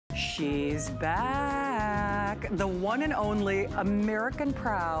She's back. The one and only American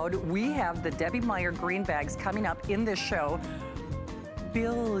Proud. We have the Debbie Meyer green bags coming up in this show.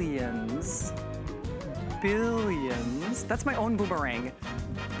 Billions. Billions. That's my own boomerang.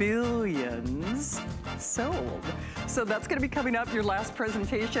 Billions sold. So that's going to be coming up, your last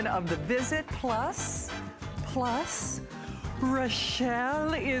presentation of the visit. Plus,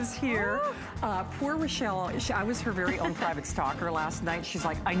 Rochelle is here. Poor Rochelle, I was her very own private stalker last night. She's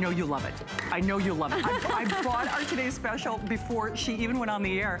like, I know you love it. I know you love it. I bought our today's special before she even went on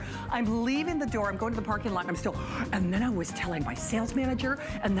the air. I'm leaving the door, I'm going to the parking lot, and I'm still, and then I was telling my sales manager,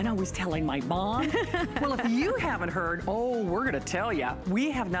 and then I was telling my mom. Well, if you haven't heard, oh, we're gonna tell you.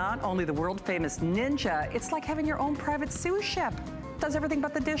 We have not only the world famous Ninja, it's like having your own private sous chef. Does everything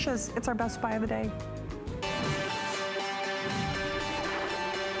but the dishes. It's our best buy of the day.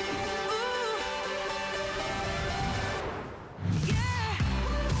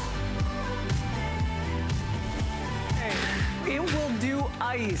 It will do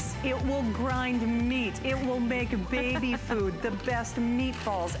ice, it will grind meat, it will make baby food, the best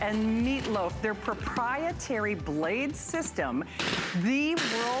meatballs and meatloaf. Their proprietary blade system, the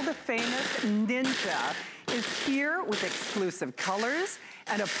world famous Ninja, is here with exclusive colors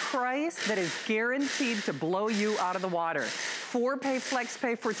and a price that is guaranteed to blow you out of the water. 4-pay flex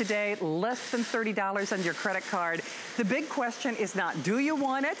pay for today, less than $30 on your credit card. The big question is not, do you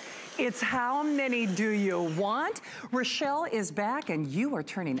want it? It's how many do you want? Rochelle is back and you are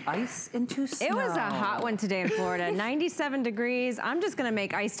turning ice into snow. It was a hot one today in Florida, 97 degrees. I'm just gonna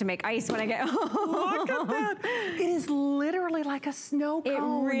make ice to make ice when I get home. Look at that. It is literally like a snow cone.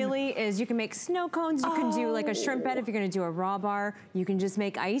 It really is. You can make snow cones. You can do like a shrimp bed if you're gonna do a raw bar. You can just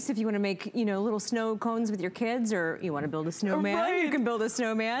make ice if you wanna make, you know, little snow cones with your kids, or you wanna build a snowman, right. You can build a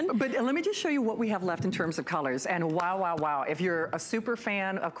snowman. But let me just show you what we have left in terms of colors. And wow, wow, wow. If you're a super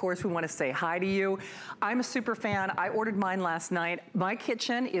fan, of course, we want to say hi to you. I'm a super fan. I ordered mine last night. My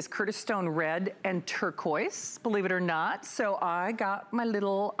kitchen is Curtis Stone red and turquoise, believe it or not. So I got my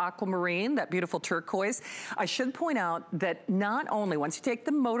little aquamarine, that beautiful turquoise. I should point out that not only, once you take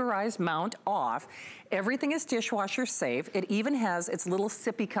the motorized mount off, everything is dishwasher safe. It even has its little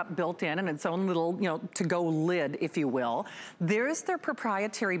sippy cup built in and its own little, you know, to-go lid, if you will. There's their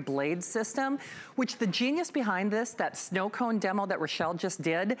proprietary blade system, which the genius behind this, that snow cone demo that Rochelle just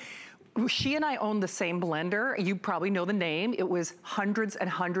did, she and I own the same blender. You probably know the name. It was hundreds and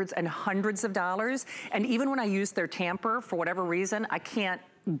hundreds and hundreds of dollars. And even when I use their tamper, for whatever reason, I can't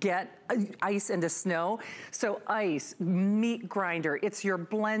get ice into snow. So ice, meat grinder, it's your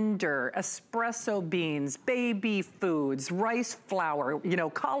blender, espresso beans, baby foods, rice flour, you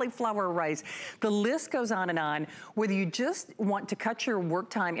know, cauliflower rice. The list goes on and on. Whether you just want to cut your work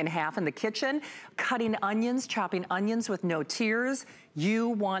time in half in the kitchen, cutting onions, chopping onions with no tears, you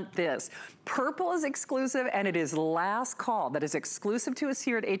want this. Purple is exclusive, and it is last call. That is exclusive to us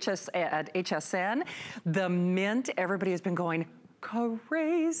here at HSN. The mint, everybody has been going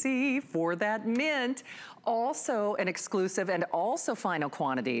crazy for that mint. Also an exclusive and also final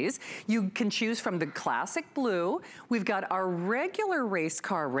quantities. You can choose from the classic blue. We've got our regular race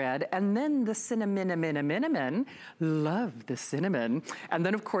car red, and then the cinnamon. Love the cinnamon. And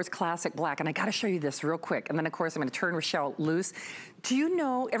then of course classic black. And I gotta show you this real quick. And then of course I'm gonna turn Rochelle loose. Do you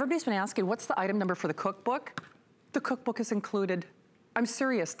know, everybody's been asking, what's the item number for the cookbook? The cookbook is included. I'm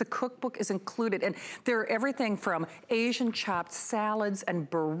serious, the cookbook is included, and there are everything from Asian chopped salads and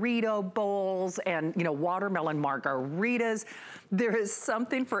burrito bowls and, you know, watermelon margaritas. There is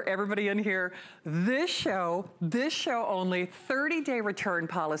something for everybody in here. This show only, 30-day return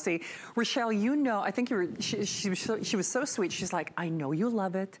policy. Rochelle, you know, I think she was so sweet. She's like, I know you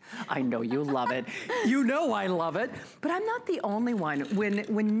love it. I know you love it. You know I love it. But I'm not the only one. When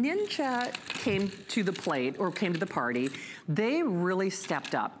Ninja came to the plate, or came to the party, they really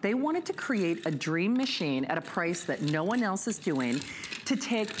stepped up. They wanted to create a dream machine at a price that no one else is doing to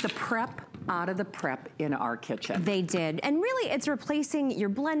take the prep out of the prep in our kitchen. They did. And really, it's replacing your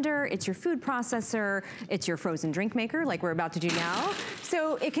blender, it's your food processor, it's your frozen drink maker, like we're about to do now.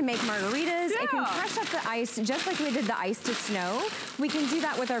 So it can make margaritas, it can crush up the ice, just like we did the ice to snow. We can do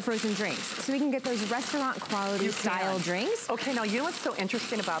that with our frozen drinks. So we can get those restaurant quality style drinks. Okay, now you know what's so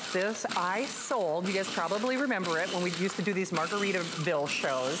interesting about this? I sold, you guys probably remember it, when we used to do these Margaritaville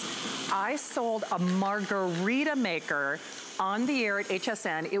shows, I sold a margarita maker on the air at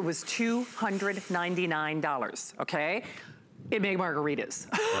HSN. It was $299, okay? It made margaritas,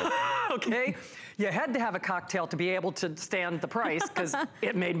 okay? You had to have a cocktail to be able to stand the price because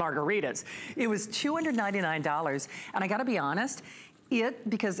it made margaritas. It was $299, and I gotta be honest,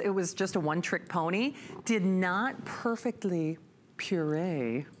 because it was just a one-trick pony, did not perfectly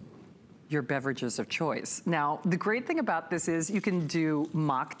puree your beverages of choice. Now, the great thing about this is you can do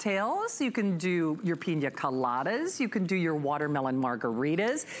mocktails, you can do your pina coladas, you can do your watermelon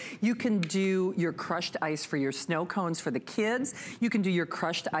margaritas, you can do your crushed ice for your snow cones for the kids, you can do your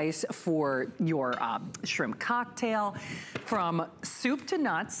crushed ice for your shrimp cocktail, from soup to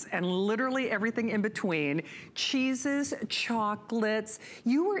nuts and literally everything in between, cheeses, chocolates.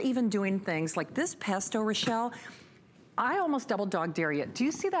 You were even doing things like this pesto, Rochelle. I almost double dog dare you. Do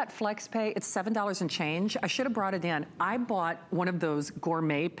you see that flex pay? It's $7 and change. I should have brought it in. I bought one of those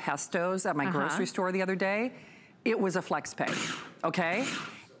gourmet pestos at my grocery store the other day. It was a flex pay, okay?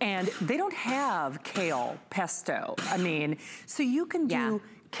 And they don't have kale pesto. I mean, so you can do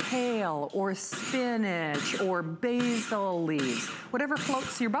kale or spinach or basil leaves, whatever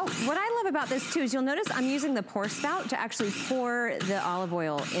floats your boat. What I love about this too is you'll notice I'm using the pour spout to actually pour the olive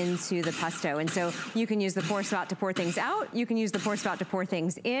oil into the pesto. And so you can use the pour spout to pour things out. You can use the pour spout to pour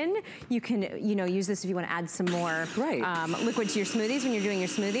things in. You can, use this if you want to add some more liquid to your smoothies when you're doing your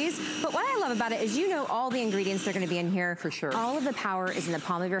smoothies. But what I love about it is all the ingredients that are going to be in here. For sure. All of the power is in the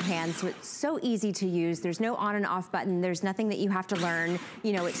palm of your hand, so it's so easy to use. There's no on and off button. There's nothing that you have to learn.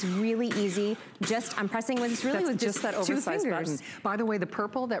 It's really easy. I'm pressing with just that oversized button. By the way, the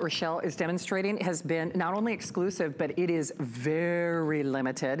purple that Rochelle is demonstrating has been not only exclusive, but it is very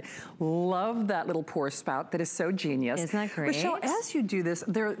limited. Love that little pour spout. That is so genius. Isn't that great? Rochelle, as you do this,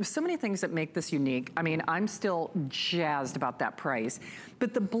 there are so many things that make this unique. I mean, I'm still jazzed about that price.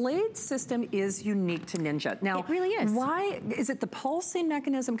 But the blade system is unique to Ninja. Now, it really is. Why is it the pulsing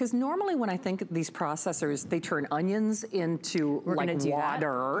mechanism? Because normally when I think of these processors, they turn onions into like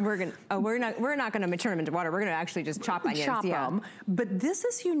water. We're not gonna turn them into water. We're gonna actually just chop onions. Chop them. But this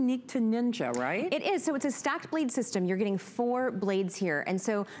is unique to Ninja, right? It is. So it's a stacked blade system. You're getting 4 blades here, and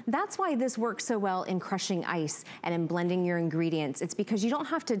so that's why this works so well in crushing ice and in blending your ingredients. It's because you don't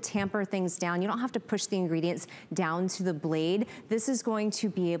have to tamper things down. You don't have to push the ingredients down to the blade. This is going to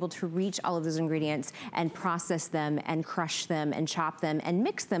be able to reach all of those ingredients and process them and crush them and chop them and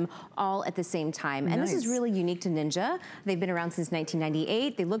mix them all at the same time. And this is really unique to Ninja. They've been around since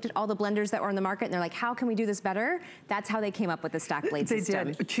 1998. They looked at all the blenders that were on the market and they're like, how can we do this better? That's how they came up with the stacked blade system.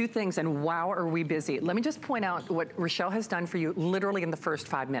 They did 2 things, and wow, are we busy. Let me just point out what Rochelle has done for you literally in the first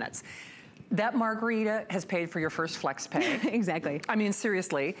 5 minutes. That margarita has paid for your first flex pay. Exactly. I mean,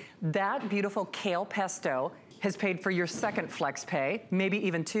 seriously, that beautiful kale pesto has paid for your second flex pay, maybe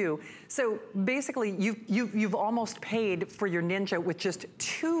even 2. So basically, you've almost paid for your Ninja with just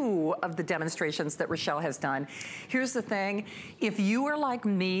 2 of the demonstrations that Rochelle has done. Here's the thing, if you are like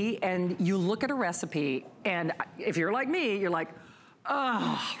me and you look at a recipe, and if you're like me, you're like,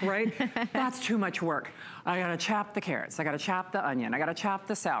 oh, right? That's too much work. I gotta chop the carrots, I gotta chop the onion, I gotta chop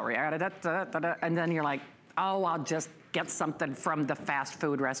the celery, I gotta and then you're like, oh, I'll just get something from the fast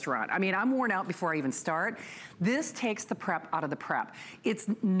food restaurant. I mean, I'm worn out before I even start. This takes the prep out of the prep. It's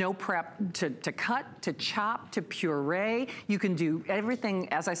no prep to cut, to chop, to puree. You can do everything,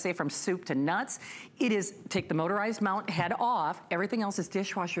 as I say, from soup to nuts. It is, take the motorized mount head off. Everything else is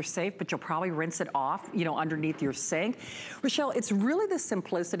dishwasher safe, but you'll probably rinse it off, underneath your sink. Rochelle, it's really the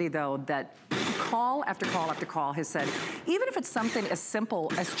simplicity, though, that call after call after call has said, even if it's something as simple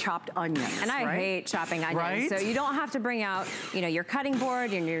as chopped onions. And I hate chopping onions, so you don't have to bring out, your cutting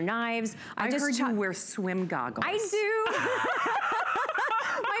board and your knives. I heard you wear swim goggles. I do.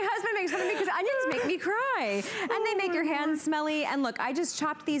 My husband makes fun of me because onions make me cry. And they make your hands smelly. And look, I just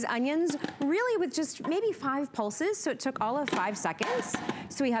chopped these onions really with just maybe 5 pulses. So it took all of 5 seconds.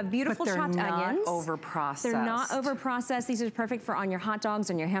 So we have beautiful chopped onions. But they're not over-processed. They're not over-processed. These are perfect for on your hot dogs,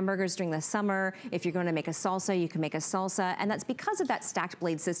 on your hamburgers during the summer. If you're going to make a salsa, you can make a salsa. And that's because of that stacked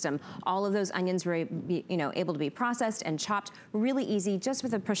blade system. All of those onions were able to be processed and chopped really easy just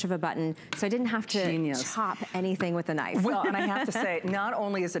with a push of a button. So I didn't have to chop anything with a knife. Well, and I have to say, not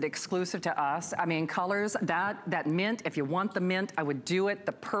only is it exclusive to us, I mean, colors, that mint, if you want the mint, I would do it.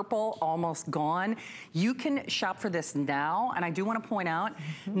 The purple, almost gone. You can shop for this now, and I do want to point out,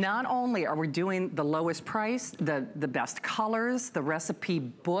 not only are we doing the lowest price, the best colors, the recipe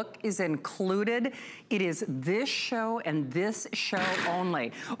book is included. It is this show and this show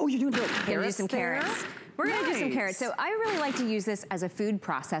only. Oh, you're doing carrots. We're gonna do some carrots. We're gonna do some carrots. So I really like to use this as a food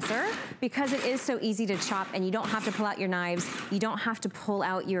processor because it is so easy to chop and you don't have to pull out your knives. You don't have to pull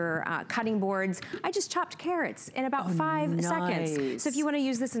out your cutting boards. I just chopped carrots in about 5 seconds. So if you wanna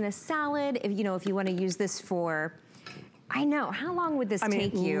use this in a salad, if you wanna use this for I know. How long would this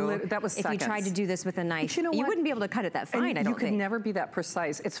take you that was if seconds. you tried to do this with a knife? You know you wouldn't be able to cut it that fine, I don't think. You could never be that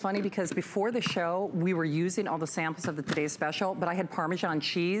precise. It's funny because before the show, we were using all the samples of the Today's Special, but I had Parmesan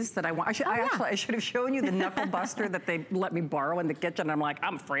cheese that I want. I should have shown you the knuckle buster that they let me borrow in the kitchen. I'm like,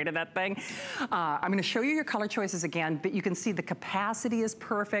 I'm afraid of that thing. I'm gonna show you your color choices again, but you can see the capacity is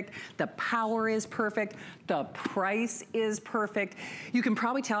perfect, the power is perfect, the price is perfect. You can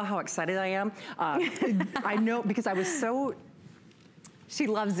probably tell how excited I am. I know because I was so She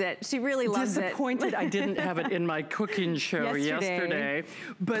loves it. She really loves it. Disappointed I didn't have it in my cooking show yesterday.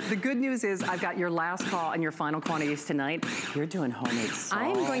 But the good news is I've got your last call and your final quantities tonight. You're doing homemade salsa.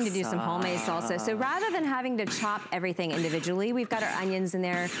 I'm going to do some homemade salsa. So rather than having to chop everything individually, we've got our onions in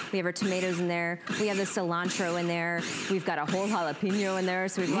there, we have our tomatoes in there, we have the cilantro in there, we've got a whole jalapeno in there,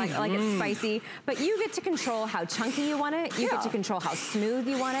 so we like it spicy. But you get to control how chunky you want it, you get to control how smooth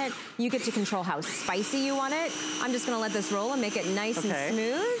you want it, you get to control how spicy you want it. I'm just gonna let this roll and make it nice and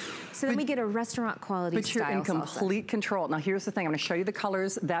smooth, so then we get a restaurant quality style. But you're in complete control. Now here's the thing, I'm gonna show you the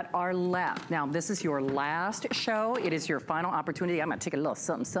colors that are left. Now this is your last show, it is your final opportunity. I'm gonna take a little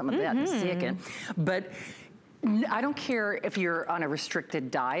something of that in a second. But I don't care if you're on a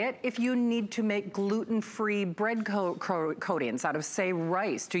restricted diet, if you need to make gluten-free bread coatings out of, say,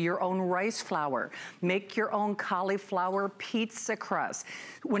 rice, do your own rice flour, make your own cauliflower pizza crust.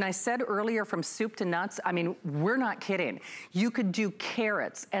 When I said earlier from soup to nuts, I mean, we're not kidding. You could do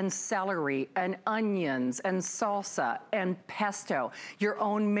carrots and celery and onions and salsa and pesto, your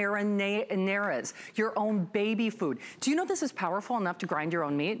own marinaras, your own baby food. Do you know this is powerful enough to grind your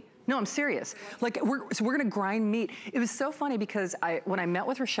own meat? No, I'm serious. Like, so we're gonna grind meat. It was so funny because when I met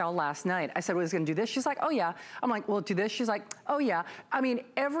with Rochelle last night, I said, well, I was gonna do this. She's like, oh yeah. I'm like, well, do this. She's like, oh yeah. I mean,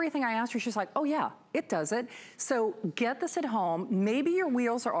 everything I asked her, she's like, oh yeah, it does it. So get this at home. Maybe your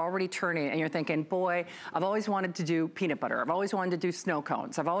wheels are already turning and you're thinking, boy, I've always wanted to do peanut butter. I've always wanted to do snow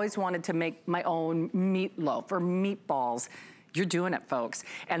cones. I've always wanted to make my own meatloaf or meatballs. You're doing it, folks.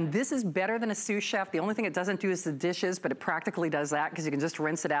 And this is better than a sous chef. The only thing it doesn't do is the dishes, but it practically does that because you can just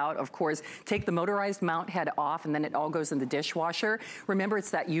rinse it out. Of course, take the motorized mount head off and then it all goes in the dishwasher. Remember,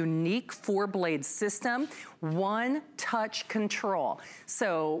 it's that unique 4-blade system, one-touch control.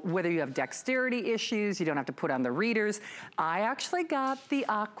 So whether you have dexterity issues, you don't have to put on the readers. I actually got the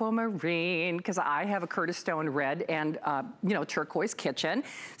aquamarine because I have a Curtis Stone red and turquoise kitchen.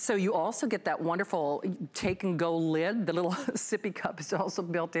 So you also get that wonderful take and go lid, the little sippy cup is also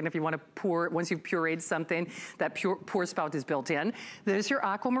built in if you want to pour, once you've pureed something, that pour spout is built in. There's your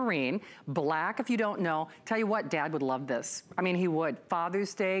aquamarine, black if you don't know. Tell you what, Dad would love this. I mean, he would.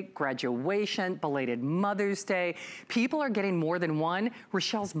 Father's Day, graduation, belated Mother's Day. People are getting more than one.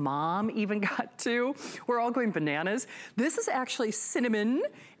 Rochelle's mom even got 2. We're all going bananas. This is actually cinnamon,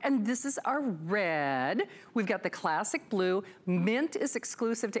 and this is our red. We've got the classic blue. Mint is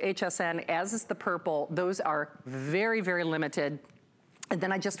exclusive to HSN, as is the purple. Those are very, very limited. And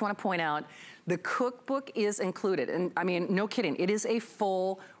then I just want to point out, the cookbook is included. And I mean, no kidding, it is a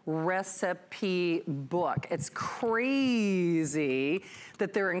full recipe book. It's crazy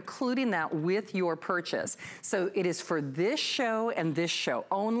that they're including that with your purchase. So it is for this show and this show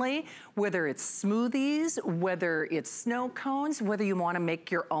only, whether it's smoothies, whether it's snow cones, whether you want to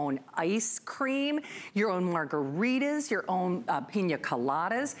make your own ice cream, your own margaritas, your own pina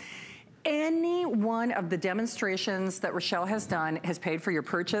coladas. Any one of the demonstrations that Rochelle has done has paid for your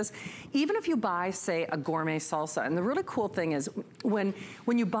purchase, even if you buy, say, a gourmet salsa. And the really cool thing is when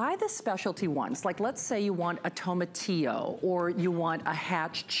you buy the specialty ones, like let's say you want a tomatillo, or you want a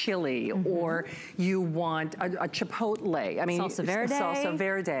hatch chili, or you want a chipotle. I mean, salsa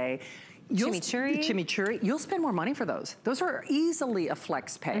verde. Chimichurri, you'll spend more money for those. Those are easily a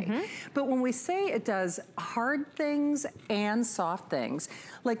flex pay. But when we say it does hard things and soft things,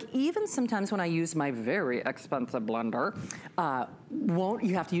 like even sometimes when I use my very expensive blender,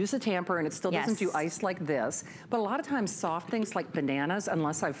 you have to use a tamper and it still doesn't do ice like this. But a lot of times soft things like bananas,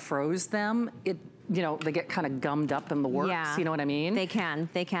 unless I've froze them, they get kind of gummed up in the works, you know what I mean? They can.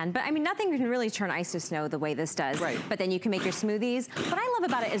 But I mean, nothing can really turn ice to snow the way this does. Right. But then you can make your smoothies. What I love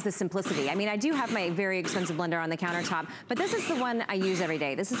about it is the simplicity. I mean, I do have my very expensive blender on the countertop, but this is the one I use every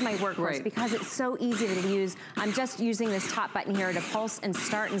day. This is my workhorse because it's so easy to use. I'm just using this top button here to pulse and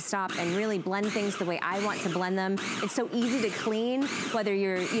start and stop and really blend things the way I want to blend them. It's so easy to clean, whether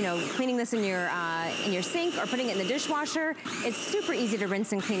you're, cleaning this in your sink or putting it in the dishwasher. It's super easy to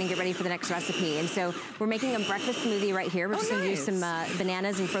rinse and clean and get ready for the next recipe. And so So we're making a breakfast smoothie right here. We're just gonna use some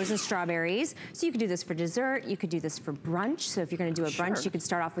bananas and frozen strawberries. So you could do this for dessert, you could do this for brunch. So if you're gonna do a brunch, you could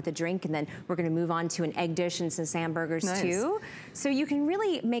start off with a drink, and then we're gonna move on to an egg dish and some hamburgers too. So you can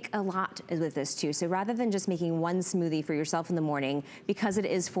really make a lot with this too. So rather than just making one smoothie for yourself in the morning, because it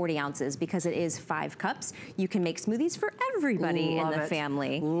is 40 ounces, because it is 5 cups, you can make smoothies for everybody in the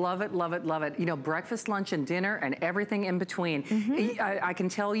family. Love it, love it, love it. You know, breakfast, lunch, and dinner, and everything in between. I can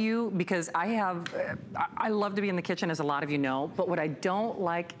tell you, because I love to be in the kitchen, as a lot of you know, but what I don't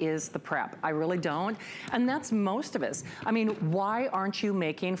like is the prep. I really don't. And that's most of us. I mean, why aren't you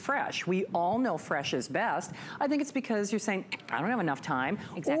making fresh? We all know fresh is best. I think it's because you're saying, I don't have enough time.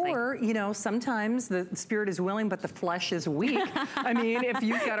 Or, you know, sometimes the spirit is willing, but the flesh is weak. I mean, if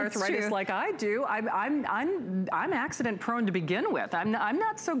you've got arthritis like I do, I'm accident prone to begin with. I'm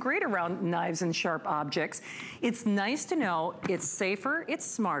not so great around knives and sharp objects. It's nice to know it's safer, it's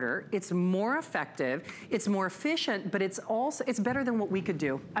smarter, it's more effective, it's more efficient, but it's better than what we could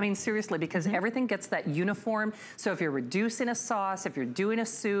do. I mean, seriously, because everything gets that uniform. So if you're reducing a sauce, if you're doing a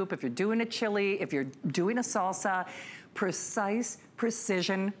soup, if you're doing a chili, if you're doing a salsa, precise,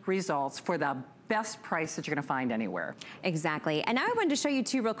 precision results for the best price that you're gonna find anywhere. Exactly. And now I wanted to show you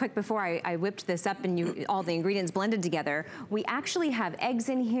too real quick before I whipped this up and all the ingredients blended together. We actually have eggs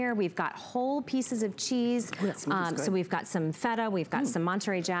in here. We've got whole pieces of cheese. So we've got some feta, we've got some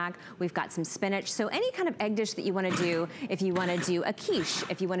Monterey Jack, we've got some spinach. So any kind of egg dish that you wanna do, if you wanna do a quiche,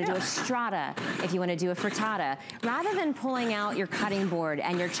 if you wanna do a strata, if you wanna do a frittata, rather than pulling out your cutting board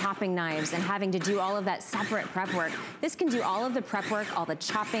and your chopping knives and having to do all of that separate prep work, this can do all of the prep work, all the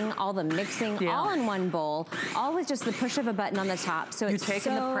chopping, all the mixing, all in one bowl, all with just the push of a button on the top. So it's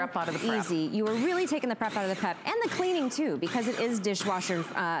taking the prep out of the prep. Easy. You are really taking the prep out of the prep, and the cleaning too, because it is dishwasher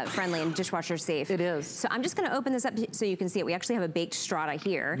friendly and dishwasher safe. It is. So I'm just gonna open this up so you can see it. We actually have a baked strata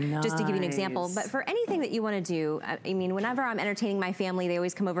here, just to give you an example. But for anything that you wanna do, I mean, whenever I'm entertaining my family, they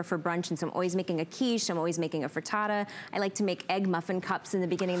always come over for brunch, and so I'm always making a quiche, I'm always making a frittata. I like to make egg muffin cups in the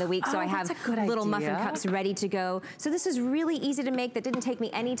beginning of the week, so I have little muffin cups ready to go. So this is really easy to make. That didn't take me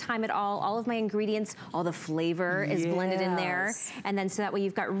any time at all. All of my ingredients, all the flavor is blended in there. And then so that way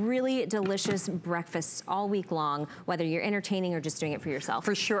you've got really delicious breakfasts all week long, whether you're entertaining or just doing it for yourself.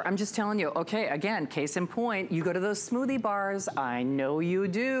 For sure. I'm just telling you, okay, again, case in point, you go to those smoothie bars, I know you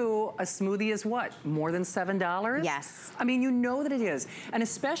do. A smoothie is what? More than $7? Yes. I mean, you know that it is. And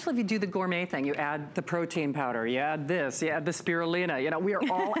especially if you do the gourmet thing, you add the protein powder, you add this, you add the spirulina, you know, we are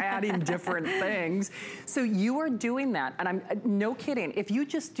all adding different things. So you are doing that. And I'm no kidding. If you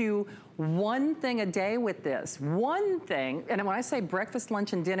just do one thing a day with this, one thing, and when I say breakfast,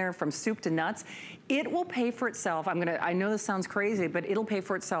 lunch, and dinner from soup to nuts, it will pay for itself. I know this sounds crazy, but it'll pay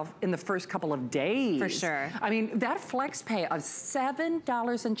for itself in the first couple of days. For sure. I mean, that flex pay of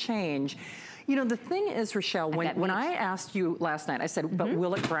 $7 and change. You know, the thing is, Rochelle, when I asked you last night, I said, but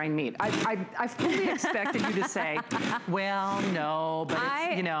will it grind meat? I fully expected you to say, well, no, but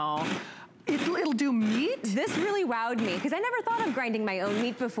it's, you know, it'll do meat? This really wowed me, because I never thought of grinding my own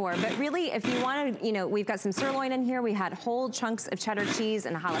meat before, but really, if you want to, you know, we've got some sirloin in here, we had whole chunks of cheddar cheese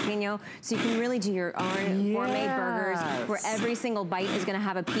and jalapeno, so you can really do your own gourmet burgers, where every single bite is going to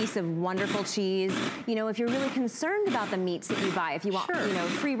have a piece of wonderful cheese. You know, if you're really concerned about the meats that you buy, if you want, you know,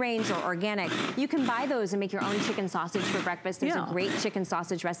 free range or organic, you can buy those and make your own chicken sausage for breakfast. There's a great chicken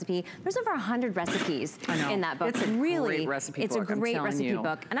sausage recipe. There's over 100 recipes in that book. It's a great recipe book. It's a great recipe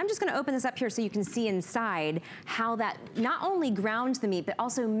book. And I'm just going to open this up here so you can see inside how that not only ground the meat, but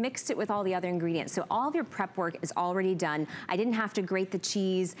also mixed it with all the other ingredients. So all of your prep work is already done. I didn't have to grate the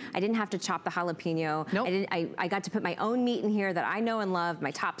cheese. I didn't have to chop the jalapeno. Nope. I got to put my own meat in here that I know and love,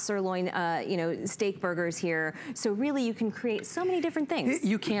 my top sirloin, you know, steak burgers here. So really you can create so many different things.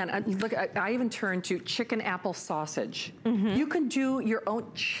 You can. Look, I even turned to chicken apple sausage. You can do your own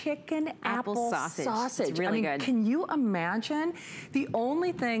chicken apple sausage. It's really good. Can you imagine? The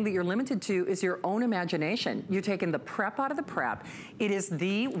only thing that you're limited to is your own imagination. You're taking the prep out of the prep. It is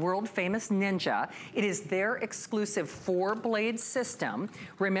the world famous Ninja. It is their exclusive 4-blade system.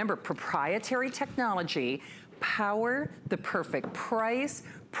 Remember, proprietary technology, power, the perfect price,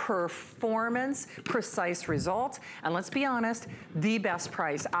 performance, precise results, and let's be honest, the best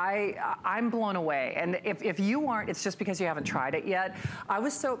price. I'm blown away, and if you aren't, it's just because you haven't tried it yet. I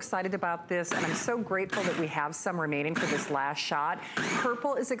was so excited about this, and I'm so grateful that we have some remaining for this last shot.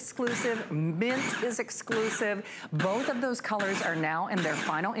 Purple is exclusive, mint is exclusive. Both of those colors are now in their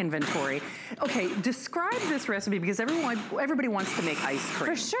final inventory. Okay, describe this recipe, because everybody wants to make ice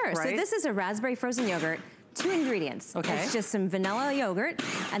cream. For sure. Right? So this is a raspberry frozen yogurt. 2 ingredients. Okay. It's just some vanilla yogurt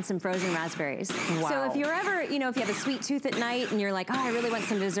and some frozen raspberries. Wow. So if you're ever, you know, if you have a sweet tooth at night and you're like, oh, I really want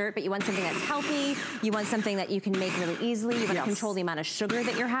some dessert, but you want something that's healthy, you want something that you can make really easily, you want to control the amount of sugar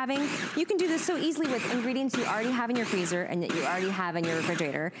that you're having, you can do this so easily with ingredients you already have in your freezer and that you already have in your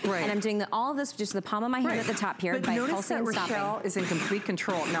refrigerator. Right. And I'm doing all of this just with the palm of my hand at the top here by pulsing and stopping. Rochelle is in complete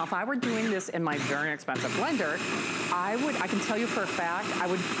control. Now, if I were doing this in my very expensive blender, I can tell you for a fact, I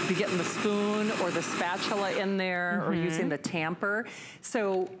would be getting the spoon or the spatula in there or using the tamper.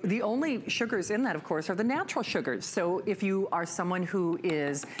 So the only sugars in that, of course, are the natural sugars. So if you are someone who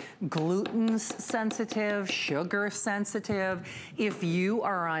is gluten sensitive, sugar sensitive, if you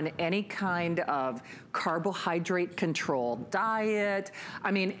are on any kind of carbohydrate controlled diet,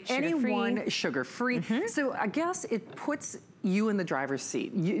 I mean, anyone sugar-free. So I guess it puts you in the driver's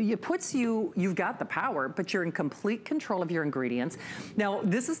seat. It puts you, you've got the power, but you're in complete control of your ingredients. Now,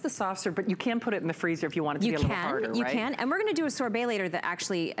 this is the soft serve, but you can put it in the freezer if you want it to be a little harder, right? You can, and we're gonna do a sorbet later that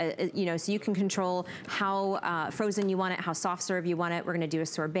actually, you know, so you can control how frozen you want it, how soft serve you want it. We're gonna do a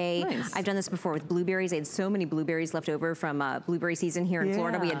sorbet. Nice. I've done this before with blueberries. I had so many blueberries left over from blueberry season here in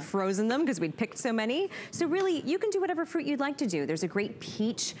Florida. We had frozen them because we'd picked so many. So really, you can do whatever fruit you'd like to do. There's a great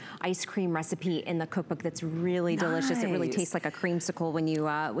peach ice cream recipe in the cookbook that's really delicious. It really tastes like a creamsicle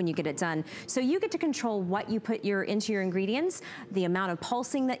when you get it done. So you get to control what you put into your ingredients, the amount of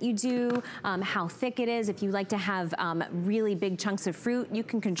pulsing that you do, how thick it is. If you like to have really big chunks of fruit, you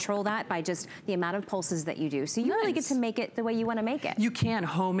can control that by just the amount of pulses that you do. So you really get to make it the way you want to make it. You can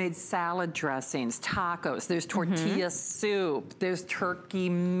homemade salad dressings, tacos. There's tortilla soup. There's turkey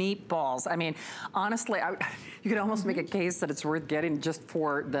meatballs. I mean, honestly, you could almost make a case that it's worth getting just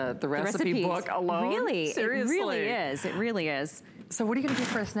for the recipe book alone. Really, seriously, it really is. It really is. So what are you gonna do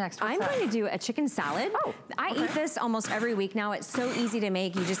for us next? I'm going to do a chicken salad. I eat this almost every week now. It's so easy to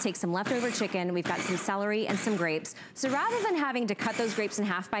make. You just take some leftover chicken. We've got some celery and some grapes. So rather than having to cut those grapes in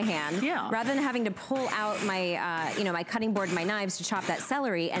half by hand, rather than having to pull out my, you know, my cutting board and my knives to chop that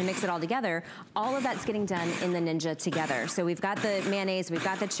celery and mix it all together, all of that's getting done in the Ninja together. So we've got the mayonnaise, we've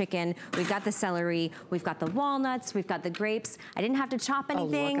got the chicken, we've got the celery, we've got the walnuts, we've got the grapes. I didn't have to chop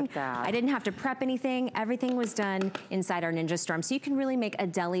anything. Oh, look at that. I didn't have to prep anything. Everything was done inside our Ninja Storm. So you can really make a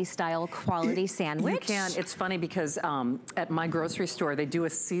deli-style quality sandwich. You can. It's funny because at my grocery store, they do a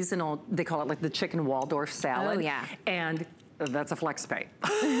seasonal, they call it like the chicken Waldorf salad. Oh, yeah. And that's a flex pay.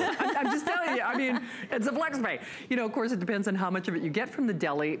 I'm just telling you, I mean, it's a flex pay. You know, of course, it depends on how much of it you get from the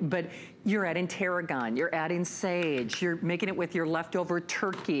deli, but you're adding tarragon, you're adding sage, you're making it with your leftover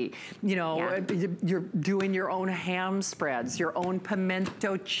turkey, you know, you're doing your own ham spreads, your own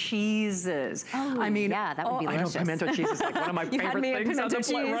pimento cheeses. Oh, I mean, yeah, that would be delicious. I know pimento cheese is like one of my favorite things on the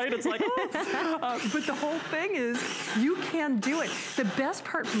plate, right? It's like, but the whole thing is, you can do it. The best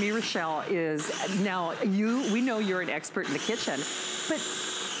part for me, Rochelle, is now we know you're an expert in the kitchen, but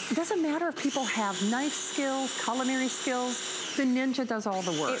it doesn't matter if people have knife skills, culinary skills, the Ninja does all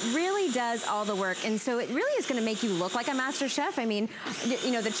the work. It really does all the work, and so it really is gonna make you look like a master chef. I mean,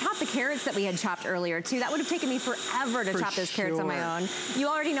 you know, the carrots that we had chopped earlier too, that would have taken me forever to chop those carrots on my own. You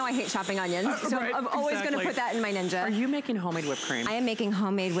already know I hate chopping onions, so I'm always gonna put that in my Ninja. Are you making homemade whipped cream? I am making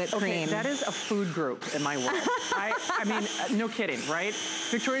homemade whipped cream. That is a food group in my world. I mean, no kidding, right?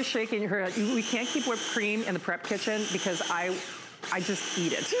 Victoria's shaking her head. We can't keep whipped cream in the prep kitchen because I just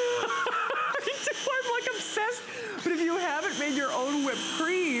eat it. I'm like obsessed. But if you haven't made your own whipped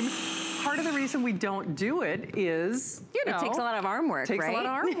cream, part of the reason we don't do it is, you know, it takes a lot of arm work, right? It takes a lot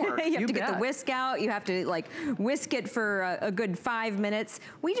of arm work. You have to get the whisk out. You have to like whisk it for a good 5 minutes.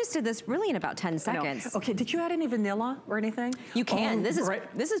 We just did this really in about 10 seconds. Okay, did you add any vanilla or anything? You can. This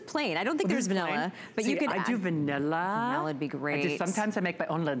is plain. I don't think there's vanilla, but you could I do vanilla. Vanilla would be great. Sometimes I make my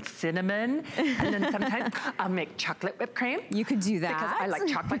own little cinnamon, and then sometimes I'll make chocolate whipped cream. You could do that. Because I like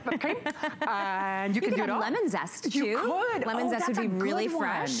chocolate whipped cream. And you can do it all. Lemon zest too. You could. Lemon zest would be really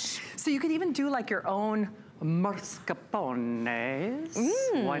fresh. So you could even do like your own mascarpones.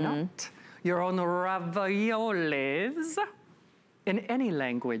 Why not? Your own raviolis. In any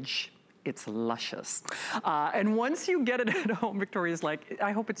language, it's luscious. And once you get it at home, Victoria's like,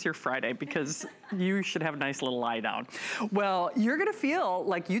 I hope it's your Friday because you should have a nice little lie down. Well, you're gonna feel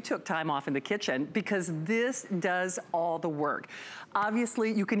like you took time off in the kitchen because this does all the work.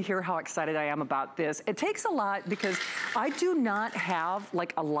 Obviously, you can hear how excited I am about this. It takes a lot because I do not have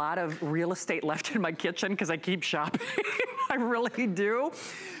like a lot of real estate left in my kitchen because I keep shopping. I really do.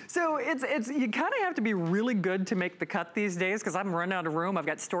 So you kind of have to be really good to make the cut these days because I'm running out of room. I've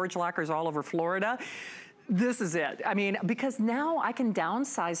got storage lockers all over Florida. This is it. I mean, because now I can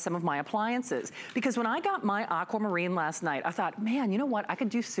downsize some of my appliances. Because when I got my aquamarine last night, I thought, man, you know what? I could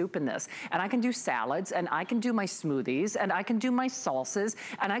do soup in this, and I can do salads, and I can do my smoothies, and I can do my salsas,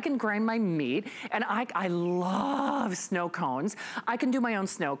 and I can grind my meat, and I love snow cones. I can do my own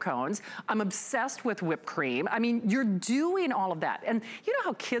snow cones. I'm obsessed with whipped cream. I mean, you're doing all of that. And you know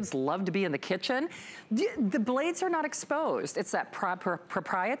how kids love to be in the kitchen? The blades are not exposed. It's that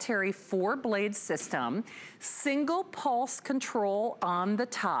proprietary 4-blade system. Single pulse control on the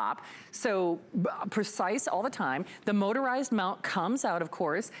top, so precise all the time. The motorized mount comes out, of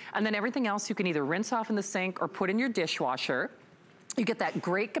course, and then everything else you can either rinse off in the sink or put in your dishwasher. You get that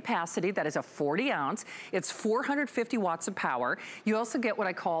great capacity. That is a 40 ounce. It's 450 watts of power. You also get what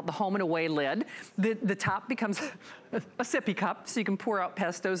I call the home and away lid. The top becomes a sippy cup, so you can pour out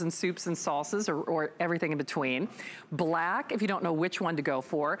pestos and soups and salsas or everything in between. Black, if you don't know which one to go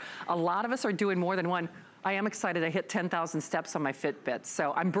for. A lot of us are doing more than one. I am excited. I hit 10,000 steps on my Fitbit,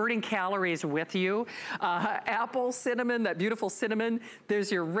 so I'm burning calories with you. Apple, cinnamon, that beautiful cinnamon.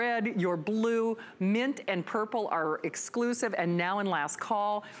 There's your red, your blue, mint and purple are exclusive and now in last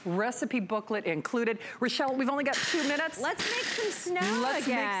call. Recipe booklet included. Rochelle, we've only got 2 minutes. Let's make some snow Let's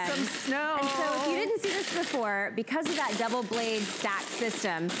again. make some snow. And so if you didn't see this before, because of that double blade stack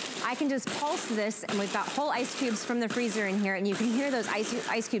system, I can just pulse this, and we've got whole ice cubes from the freezer in here, and you can hear those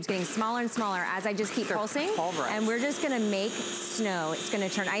ice cubes getting smaller and smaller as I just keep pulsing. And we're just gonna make snow. It's gonna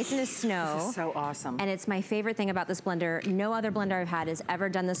turn ice into snow. This is so awesome. And it's my favorite thing about this blender. No other blender I've had has ever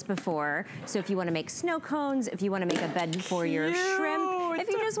done this before. So if you wanna make snow cones, if you wanna make a bed for your shrimp, if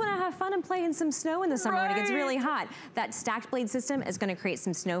you just wanna have fun and play in some snow in the summer when it gets really hot, that stacked blade system is gonna create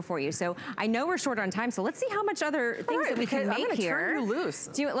some snow for you. So I know we're short on time, so let's see how much other things that we can make here. I'm gonna turn you loose.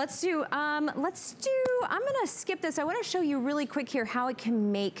 I'm gonna skip this. I wanna show you really quick here how it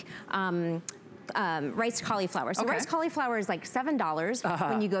can make riced cauliflower. So riced cauliflower is like $7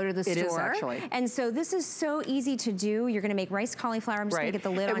 when you go to the store. It is actually. And so this is so easy to do. You're gonna make riced cauliflower. I'm just gonna get the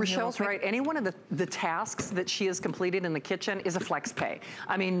lid on here. Rochelle's right. Any one of the tasks that she has completed in the kitchen is a flex pay.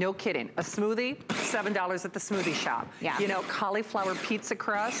 I mean, no kidding. A smoothie, $7 at the smoothie shop. Yeah. You know, cauliflower pizza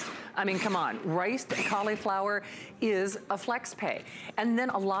crust. I mean, come on. Riced cauliflower is a flex pay. And then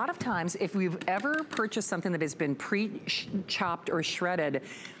a lot of times, if we've ever purchased something that has been pre-chopped or shredded,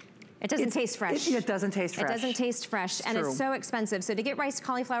 it doesn't taste fresh. It doesn't taste fresh. It doesn't taste fresh, and it's so expensive. So to get riced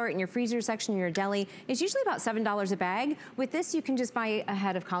cauliflower in your freezer section in your deli is usually about $7 a bag. With this, you can just buy a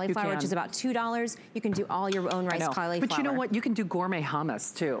head of cauliflower, which is about $2. You can do all your own riced cauliflower. But you know what? You can do gourmet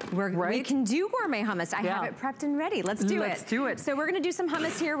hummus too, right? We can do gourmet hummus. I have it prepped and ready. Let's do it. Let's do it. So we're gonna do some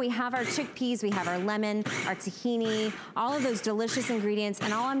hummus here. We have our chickpeas, we have our lemon, our tahini, all of those delicious ingredients,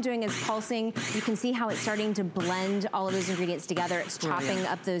 and all I'm doing is pulsing. You can see how it's starting to blend all of those ingredients together. It's chopping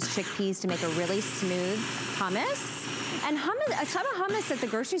up those chickpeas to make a really smooth hummus. And hummus, a tub of hummus at the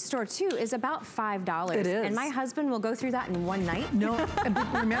grocery store too is about $5. It is. And my husband will go through that in one night. No,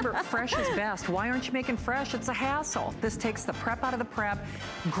 but remember, fresh is best. Why aren't you making fresh? It's a hassle. This takes the prep out of the prep.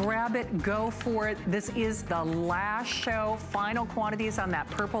 Grab it, go for it. This is the last show. Final quantities on that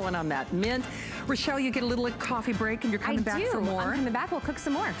purple and on that mint. Rochelle, you get a little coffee break and you're coming back for more. I'm coming back, we'll cook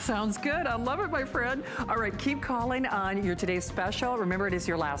some more. Sounds good, I love it, my friend. All right, keep calling on your today's special. Remember, it is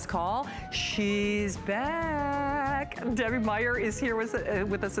your last call. She's back. Debbie Meyer is here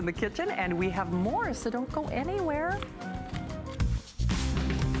with us in the kitchen, and we have more, so don't go anywhere.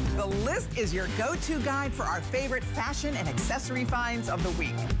 The list is your go-to guide for our favorite fashion and accessory finds of the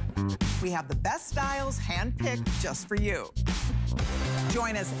week. We have the best styles hand-picked just for you.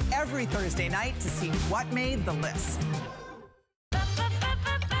 Join us every Thursday night to see what made the list.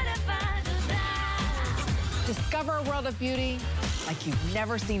 Discover a world of beauty like you've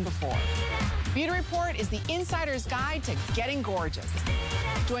never seen before. Beauty Report is the insider's guide to getting gorgeous.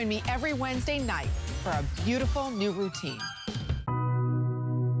 Join me every Wednesday night for a beautiful new routine.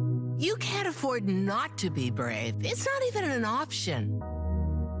 You can't afford not to be brave. It's not even an option.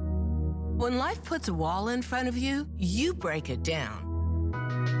 When life puts a wall in front of you, you break it down.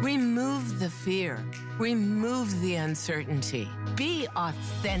 Remove the fear. Remove the uncertainty. Be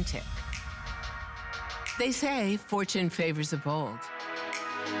authentic. They say fortune favors the bold.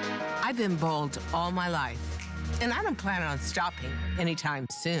 I've been bold all my life, and I don't plan on stopping anytime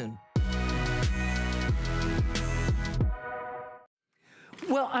soon.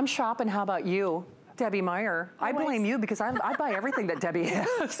 Well, I'm shopping. How about you? Debbie Meyer. I blame you because I buy everything that Debbie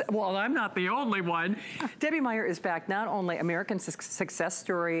has. Well, I'm not the only one. Debbie Meyer is back, not only American success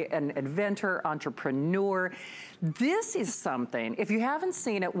story, an inventor, entrepreneur. This is something, if you haven't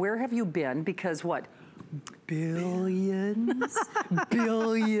seen it, where have you been? Because what? Billions,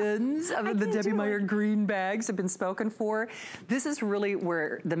 billions of the Debbie Meyer green bags have been spoken for. This is really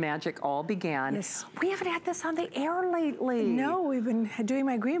where the magic all began. Yes. We haven't had this on the air lately. No, we've been doing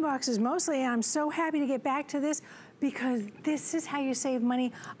my green boxes mostly, and I'm so happy to get back to this because this is how you save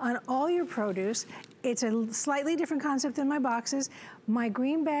money on all your produce. It's a slightly different concept than my boxes. My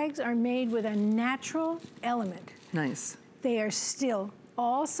green bags are made with a natural element. Nice. They are still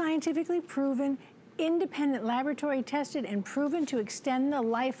all scientifically proven, independent laboratory tested and proven to extend the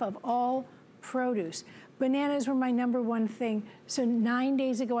life of all produce. Bananas were my #1 thing. So 9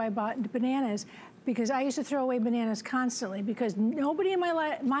 days ago I bought bananas because I used to throw away bananas constantly because nobody in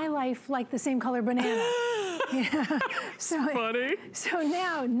my life liked the same color banana. Yeah. So, funny. So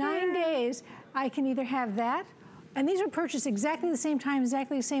now 9 days I can either have that, and these were purchased exactly the same time,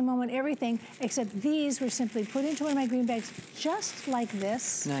 exactly the same moment, everything, except these were simply put into one of my green bags just like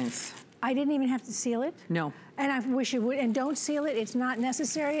this. Nice. I didn't even have to seal it. No. And I wish you would, and don't seal it, it's not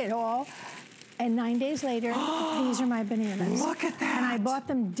necessary at all. And 9 days later, these are my bananas. Look at that. And I bought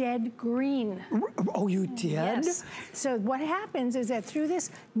them dead green. Oh, you did? Yes. So what happens is that through this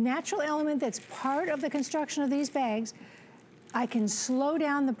natural element that's part of the construction of these bags, I can slow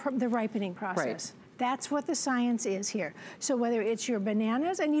down the ripening process. Right. That's what the science is here. So whether it's your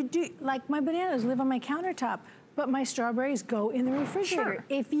bananas, and you do, like my bananas live on my countertop, but my strawberries go in the refrigerator. Sure.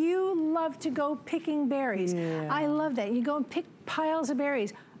 If you love to go picking berries, I love that. You go and pick piles of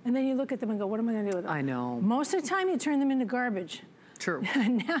berries, and then you look at them and go, what am I gonna do with them? I know. Most of the time you turn them into garbage. True.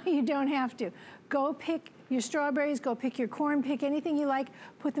 Now you don't have to. Go pick your strawberries, go pick your corn, pick anything you like,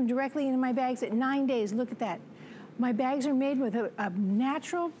 put them directly into my bags at 9 days. Look at that. My bags are made with a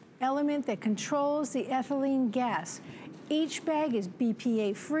natural element that controls the ethylene gas. Each bag is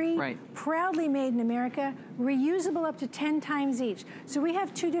BPA free, proudly made in America, reusable up to 10 times each. So we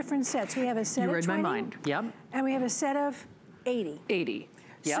have 2 different sets. We have a set of 20. You read my mind, yep. And we have a set of 80. 80,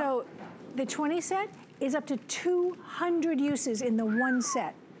 yep. So the 20 set is up to 200 uses in the one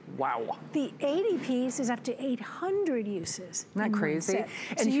set. Wow. The 80 piece is up to 800 uses. Isn't that crazy?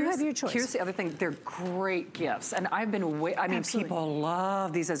 And so you have your choice. Here's the other thing, they're great gifts. And I've been, people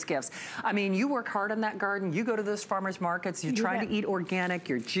love these as gifts. I mean, you work hard in that garden, you go to those farmers markets, you're trying to eat organic,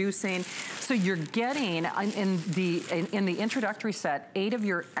 you're juicing. So you're getting, in the introductory set, 8 of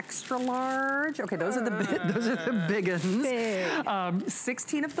your extra large. Okay, those are the big ones.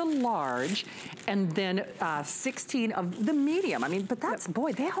 16 of the large, and then 16 of the medium. I mean, but that's,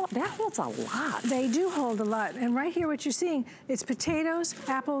 boy, that holds a lot. They do hold a lot. And right here, what you're seeing, it's potatoes,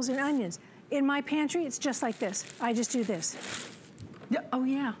 apples, and onions. In my pantry, it's just like this. I just do this. Yeah. Oh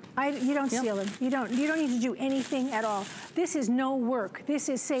yeah. You don't seal them. You don't need to do anything at all. This is no work. This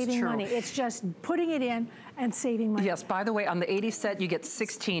is saving money. It's just putting it in and saving money. Yes, by the way, on the 80 set, you get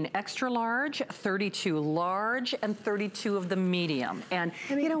 16 extra large, 32 large, and 32 of the medium. And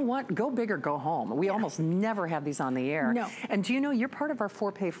you know what? Go big or go home. We almost never have these on the air. No. And do you know you're part of our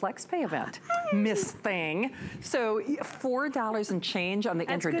 4-Pay FlexPay event, Miss Thing. So $4 and change on the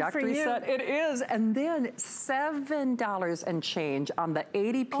introductory set. It is. And then $7 and change on the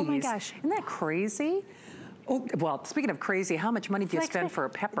 80 piece. Oh my gosh. Isn't that crazy? Oh, well, speaking of crazy, how much money do you spend for a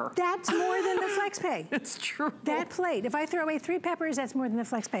pepper? That's more than the FlexPay. It's true. That plate, if I throw away 3 peppers, that's more than the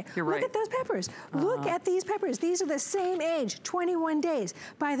FlexPay. You're right. Look at those peppers. Look at these peppers. These are the same age, 21 days.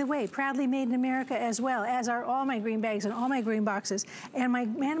 By the way, proudly made in America as well, as are all my green bags and all my green boxes, and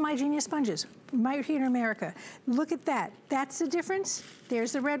my Genius sponges, right here in America. Look at that. That's the difference.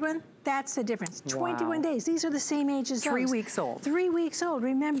 There's the red one. That's the difference. 21 days. These are the same age as those. 3 weeks old. 3 weeks old.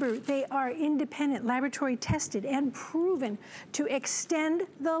 Remember, they are independent, laboratory tested, and proven to extend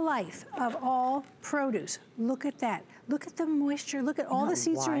the life of all produce. Look at that. Look at the moisture. Look at all the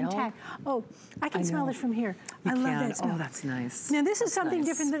seeds are intact. Oh, I can smell it from here. I love that smell. Oh, that's nice. Now, this is something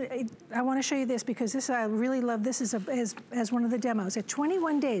different that I want to show you this because this I really love this as one of the demos. At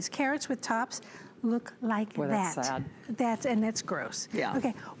 21 days, carrots with tops look like that. That's sad. That's gross. Yeah.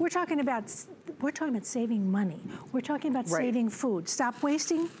 Okay, we're talking about saving money. We're talking about saving food. Stop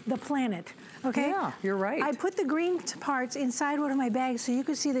wasting the planet. Okay. Yeah, you're right. I put the green parts inside one of my bags so you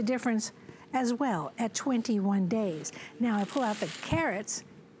could see the difference as well at 21 days. Now I pull out the carrots.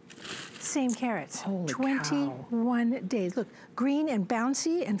 Same carrots. Holy 21 days. Look, green and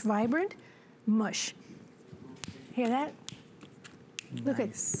bouncy and vibrant. Mush. Hear that? Nice. Look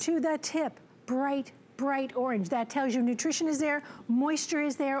at to the tip. Bright, bright orange. That tells you nutrition is there, moisture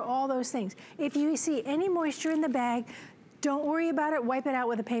is there, all those things. If you see any moisture in the bag, don't worry about it, wipe it out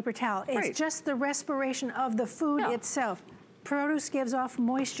with a paper towel. It's just the respiration of the food itself. Produce gives off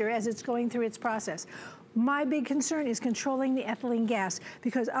moisture as it's going through its process. My big concern is controlling the ethylene gas,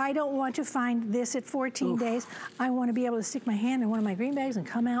 because I don't want to find this at 14 days. I want to be able to stick my hand in one of my green bags and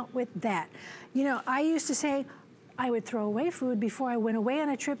come out with that. You know, I used to say I would throw away food before I went away on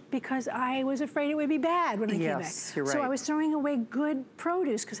a trip because I was afraid it would be bad when I came back. You're right. So I was throwing away good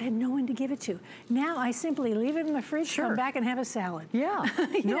produce because I had no one to give it to. Now I simply leave it in the fridge, come back and have a salad. Yeah.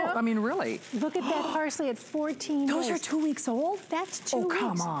 No, know? I mean, really. Look at that parsley at 14 Those days. are 2 weeks old? That's 2 weeks. Oh,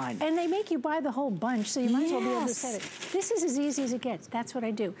 come on. And they make you buy the whole bunch, so you might as well be able to set it. This is as easy as it gets. That's what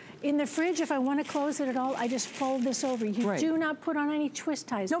I do. In the fridge, if I want to close it at all, I just fold this over. You do not put on any twist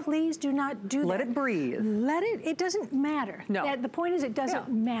ties. No. Please do not do that. Let it breathe. Let it, it doesn't matter. No. The point is it doesn't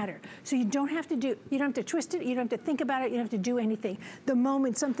matter. So you don't have to twist it, you don't have to think about it, you don't have to do anything. The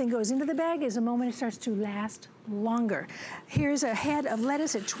moment something goes into the bag is the moment it starts to last longer. Here's a head of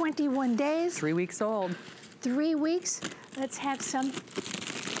lettuce at 21 days. 3 weeks old. 3 weeks. Let's have some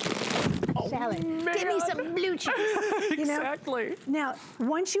salad. Man. Give me some blue cheese. Exactly. Now,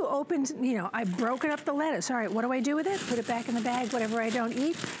 once you open, I've broken up the lettuce. All right, what do I do with it? Put it back in the bag, whatever I don't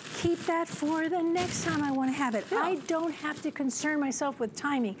eat. Keep that for the next time I want to have it. Yeah. I don't have to concern myself with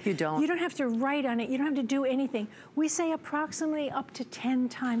timing. You don't. You don't have to write on it. You don't have to do anything. We say approximately up to 10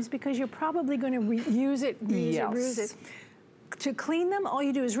 times because you're probably going to reuse it, reuse it. To clean them, all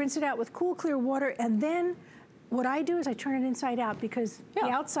you do is rinse it out with cool, clear water, and then what I do is I turn it inside out because the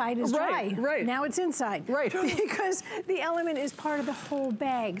outside is dry. Right. Now it's inside. Right. Because the element is part of the whole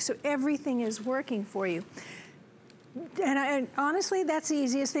bag, so everything is working for you. And honestly, that's the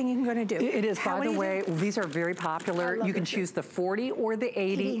easiest thing you're going to do. It is. By the way, these are very popular. You can choose the 40 or the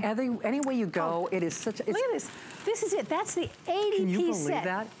 80. Any way you go, it is such a... Look at this. This is it. That's the 80-piece set.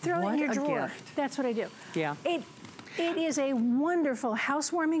 That? Throw it in your drawer. Gift. That's what I do. Yeah. It is a wonderful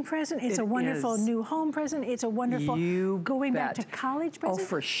housewarming present. It's a wonderful new home present. It's a wonderful going back to college present. Oh,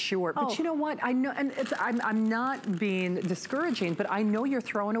 for sure. But you know what? I know, and I'm not being discouraging, but I know you're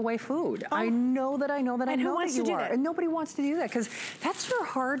throwing away food. I know that you are. And nobody wants to do that because that's your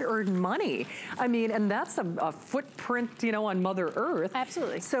hard-earned money. I mean, and that's a footprint, on Mother Earth.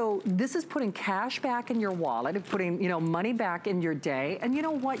 Absolutely. So this is putting cash back in your wallet, putting, money back in your day. And you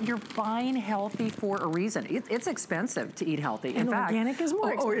know what? You're buying healthy for a reason. It's expensive to eat healthy. In fact, organic is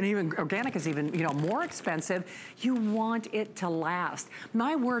more expensive. And even organic is even, more expensive. You want it to last.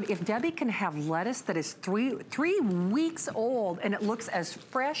 My word, if Debbie can have lettuce that is three weeks old and it looks as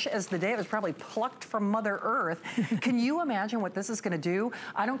fresh as the day it was probably plucked from Mother Earth, can you imagine what this is going to do?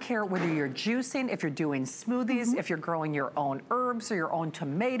 I don't care whether you're juicing, if you're doing smoothies, if you're growing your own herbs or your own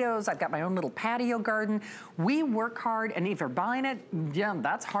tomatoes. I've got my own little patio garden. We work hard, and if you're buying it,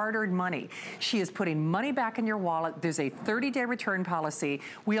 that's hard-earned money. She is putting money back in your wallet. There's a 30-day return policy.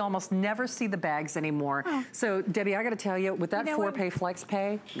 We almost never see the bags anymore. So, Debbie, I got to tell you, with that 4-pay flex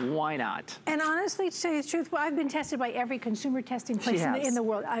pay, why not? And honestly, to tell you the truth, I've been tested by every consumer testing place in the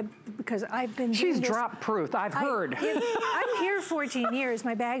world. Because I've been doing She's drop-proof, I've heard. I'm here 14 years.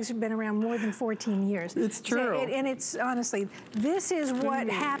 My bags have been around more than 14 years. It's true. And it's, honestly, this is what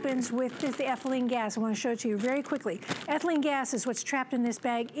happens with the ethylene gas. I want to show it to you very quickly. Ethylene gas is what's trapped in this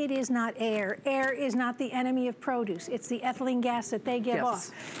bag. It is not air. Air is not the enemy of produce. It's the ethylene gas that they give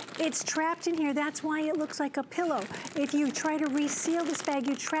off. It's trapped in here. That's why it looks like a pillow. If you try to reseal this bag,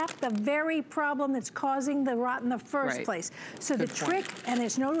 you trap the very problem that's causing the rot in the first place. So the trick, and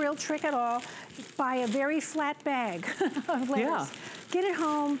there's no real trick at all, buy a very flat bag of lettuce. Get it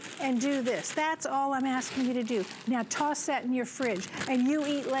home and do this. That's all I'm asking you to do. Now toss that in your fridge, and you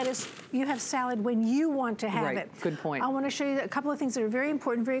eat lettuce, you have salad when you want to have it. Good point. I want to show you a couple of things that are very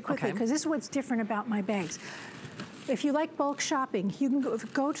important very quickly, because this is what's different about my bags. If you like bulk shopping, you can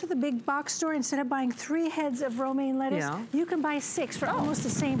go to the big box store. Instead of buying 3 heads of romaine lettuce, you can buy 6 for almost the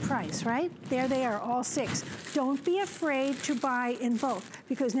same price, right? There they are, all 6. Don't be afraid to buy in bulk,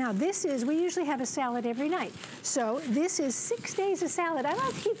 because now we usually have a salad every night. So this is 6 days of salad. I don't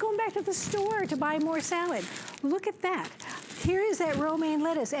have to keep going back to the store to buy more salad. Look at that. Here is that romaine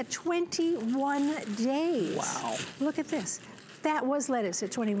lettuce at 21 days. Wow. Look at this. That was lettuce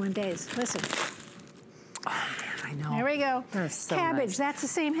at 21 days. Listen. Oh, I know. There we go. So cabbage, nice. That's the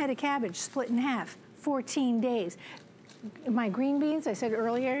same head of cabbage, split in half, 14 days. My green beans, I said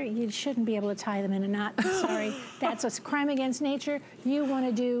earlier, you shouldn't be able to tie them in a knot. Sorry, that's a crime against nature. You want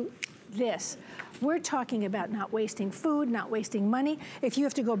to do this. We're talking about not wasting food, not wasting money. If you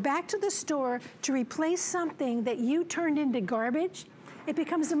have to go back to the store to replace something that you turned into garbage, it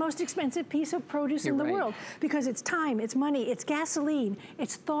becomes the most expensive piece of produce in the world, because it's time, it's money, it's gasoline,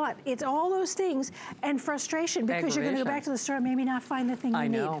 it's thought, it's all those things, and frustration, because you're going to go back to the store and maybe not find the thing you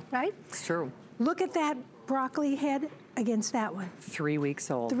need, right? It's true. Look at that broccoli head against that one. 3 weeks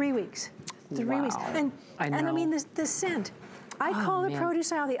old. 3 weeks. 3 weeks. And I mean, the scent. I call the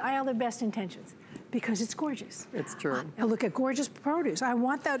produce aisle the aisle of best intentions because it's gorgeous. It's true. I look at gorgeous produce. I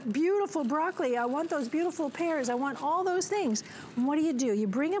want that beautiful broccoli. I want those beautiful pears. I want all those things. And what do? You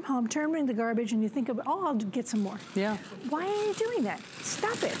bring them home, turn them into garbage, and you think, oh, I'll get some more. Yeah. Why are you doing that?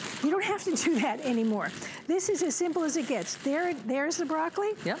 Stop it. You don't have to do that anymore. This is as simple as it gets. There's the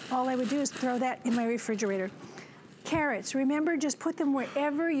broccoli. Yep. All I would do is throw that in my refrigerator. Carrots, remember, just put them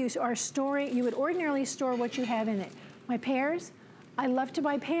wherever you are storing. You would ordinarily store what you have in it. My pears, I love to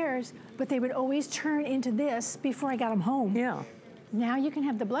buy pears, but they would always turn into this before I got them home. Yeah. Now you can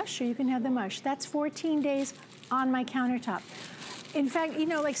have the blush or you can have the mush. That's 14 days on my countertop. In fact, you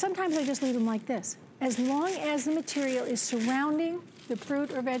know, like sometimes I just leave them like this. As long as the material is surrounding the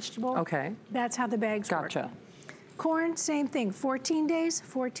fruit or vegetable, okay, that's how the bags work. Gotcha. Corn, same thing, 14 days,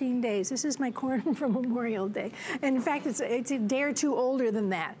 14 days. This is my corn from Memorial Day. And in fact, it's a day or two older than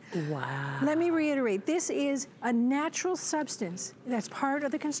that. Wow. Let me reiterate, this is a natural substance that's part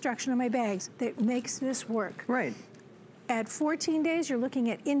of the construction of my bags that makes this work. Right. At 14 days, you're looking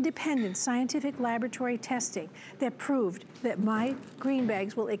at independent scientific laboratory testing that proved that my green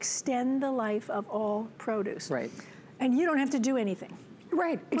bags will extend the life of all produce. Right. And you don't have to do anything.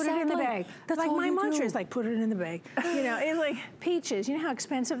 Right, put it in the bag. That's like all my you mantra do. is like, put it in the bag. You know, it's like peaches. You know how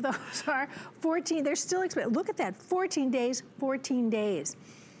expensive those are? 14, they're still expensive. Look at that, 14 days, 14 days.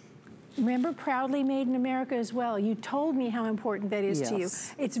 Remember, proudly made in America as well. You told me how important that is to you.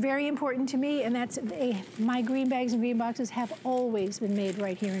 It's very important to me, and that's, my green bags and green boxes have always been made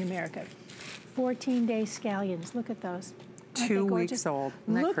right here in America. 14-day scallions, look at those. 2 weeks old,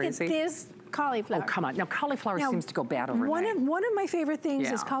 isn't that crazy? Look at this cauliflower. Oh, come on. Now, cauliflower seems to go bad overnight. One of my favorite things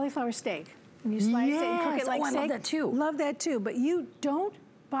is cauliflower steak. When you slice it and cook it like steak. I love that too. Love that too. But you don't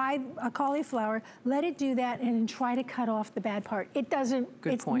buy a cauliflower, let it do that, and try to cut off the bad part. It doesn't,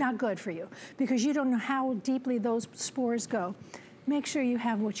 it's not good for you because you don't know how deeply those spores go. Make sure you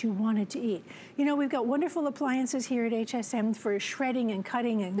have what you wanted to eat. You know, we've got wonderful appliances here at HSN for shredding and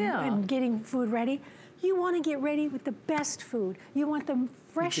cutting and getting food ready. You want to get ready with the best food. You want the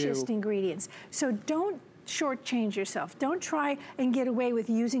freshest ingredients. So don't shortchange yourself. Don't try and get away with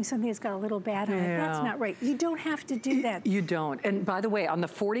using something that's got a little bad on it. That's not right. You don't have to do that. You don't. And by the way, on the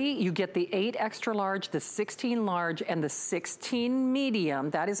 40, you get the 8 extra large, the 16 large, and the 16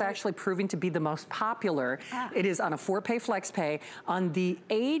 medium. That is actually proving to be the most popular. It is on a 4-pay flex pay. On the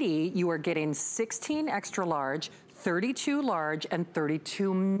 80, you are getting 16 extra large, 32 large, and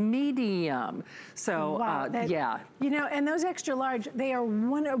 32 medium. So, yeah. You know, and those extra large, they are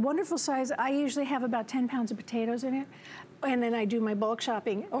a wonderful size. I usually have about 10 pounds of potatoes in it, and then I do my bulk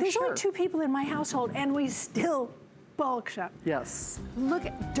shopping. There's only 2 people in my household, and we still bulk shop. Yes. Look,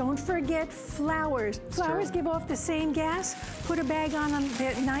 don't forget flowers. Flowers give off the same gas. Put a bag on them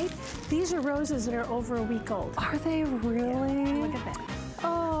at night. These are roses that are over a week old. Are they really? Yeah, look at that.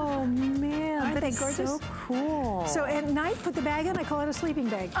 Oh, man. Aren't they gorgeous? So cool. So at night, put the bag on. I call it a sleeping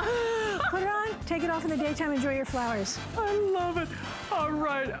bag. Put it on, take it off in the daytime, enjoy your flowers. I love it. All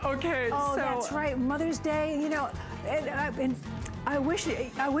right, okay. Oh, so that's right. Mother's Day, you know, and I wish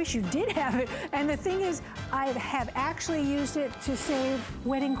you did have it. And the thing is, I have actually used it to save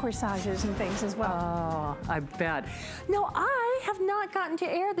wedding corsages and things as well. Oh, I bet. No, I have not gotten to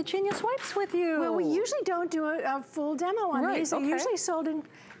air the Genius Wipes with you. Well, we usually don't do a full demo on these. They're usually sold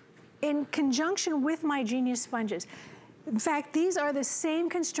in conjunction with my Genius sponges. In fact, these are the same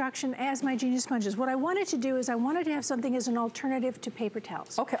construction as my Genius sponges. What I wanted to do is I wanted to have something as an alternative to paper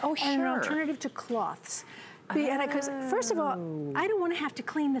towels. Okay, And an alternative to cloths. Because first of all, I don't want to have to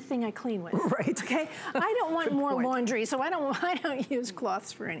clean the thing I clean with. Right. Okay. I don't want more laundry, so I don't use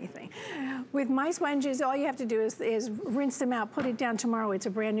cloths for anything. With my sponges, all you have to do is rinse them out, put it down tomorrow. It's a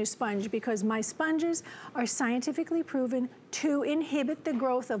brand new sponge because my sponges are scientifically proven to inhibit the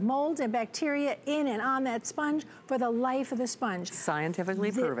growth of molds and bacteria in and on that sponge for the life of the sponge.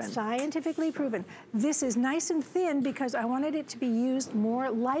 Scientifically proven. Scientifically proven. This is nice and thin because I wanted it to be used more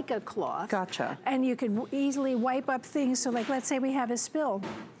like a cloth. Gotcha. And you could easily wipe up things. So like, let's say we have a spill.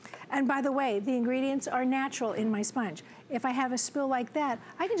 And by the way, the ingredients are natural in my sponge. If I have a spill like that,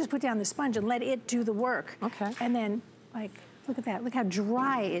 I can just put down the sponge and let it do the work. Okay. And then, like, look at that. Look how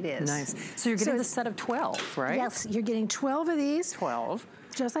dry it is. Nice. So you're getting the set of 12, right? Yes, you're getting 12 of these. 12.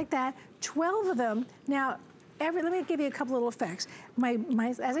 Just like that. 12 of them. Now, let me give you a couple little facts.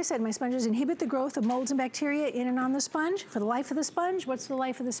 As I said, my sponges inhibit the growth of molds and bacteria in and on the sponge. For the life of the sponge, what's the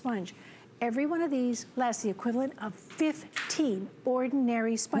life of the sponge? Every one of these lasts the equivalent of 15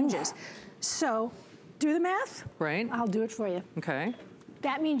 ordinary sponges. Ooh. So, do the math. Right. I'll do it for you. Okay.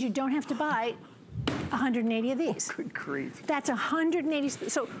 That means you don't have to buy 180 of these. Oh, good grief. That's 180.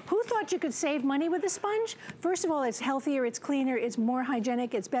 So who thought you could save money with a sponge? First of all, it's healthier, it's cleaner, it's more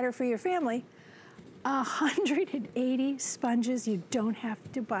hygienic, it's better for your family. 180 sponges you don't have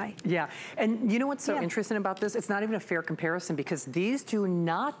to buy. Yeah, and you know what's so interesting about this? It's not even a fair comparison because these do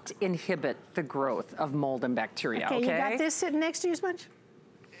not inhibit the growth of mold and bacteria, okay? You got this sitting next to your sponge?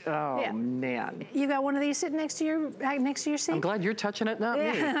 Oh, man. You got one of these sitting next to your sink? I'm glad you're touching it, not me.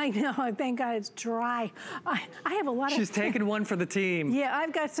 I know, thank God it's dry. I have a lot of... She's taking one for the team. Yeah,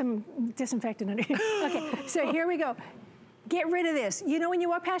 I've got some disinfectant under here. Okay, so here we go. Get rid of this. You know when you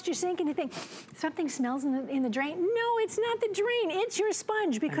walk past your sink and you think, something smells in the drain? No, it's not the drain, it's your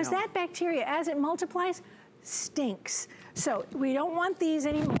sponge because that bacteria, as it multiplies, stinks. So we don't want these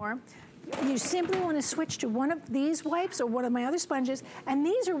anymore. You simply want to switch to one of these wipes or one of my other sponges, and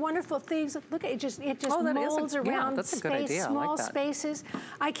these are wonderful things. Look, it just molds around small spaces.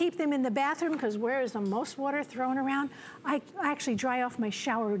 I keep them in the bathroom because where is the most water thrown around? I actually dry off my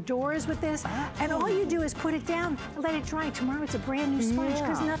shower doors with this, and all you do is put it down, let it dry. Tomorrow it's a brand new sponge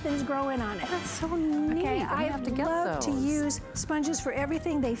because nothing's growing on it. That's so neat. Okay, I love to use sponges for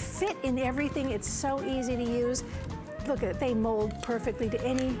everything. They fit in everything. It's so easy to use. Look at it, they mold perfectly to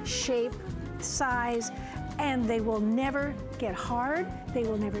any shape, size, and they will never get hard. They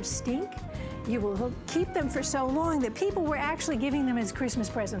will never stink. You will keep them for so long that people were actually giving them as Christmas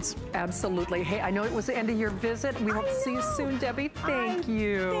presents. Absolutely. Hey, I know it was the end of your visit. We hope to see you soon, Debbie. Thank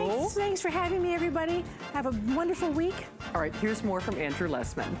you. Thanks for having me, everybody. Have a wonderful week. All right, here's more from Andrew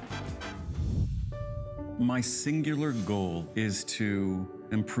Lessman. My singular goal is to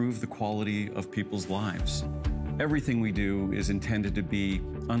improve the quality of people's lives. Everything we do is intended to be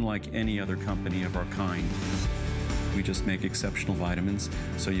unlike any other company of our kind. We just make exceptional vitamins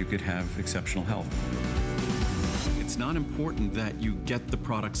so you could have exceptional health. It's not important that you get the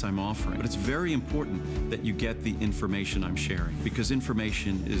products I'm offering, but it's very important that you get the information I'm sharing, because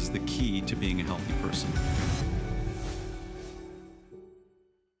information is the key to being a healthy person.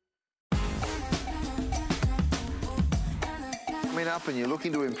 Up and you're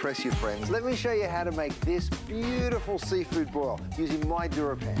looking to impress your friends, let me show you how to make this beautiful seafood broil using my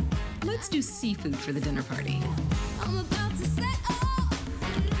DuraPan. Let's do seafood for the dinner party. I'm about to set off.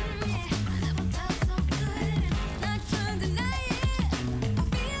 Not trying to deny it. I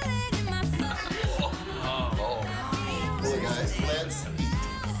feel it in my soul. Hey guys, let's eat.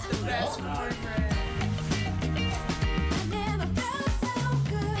 It's the best part.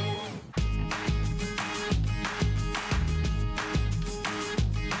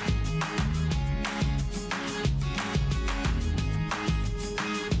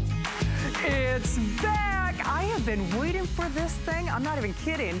 It's back. I have been waiting for this thing. I'm not even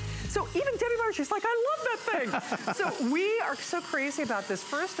kidding. So even Debbie Marshall's like, I love that thing. So we are so crazy about this.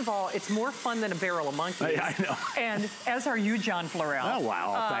 First of all, it's more fun than a barrel of monkeys. I know. And as are you, John Florell. Oh,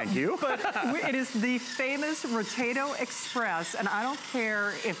 wow. Thank you. But it is the famous Rotato Express. And I don't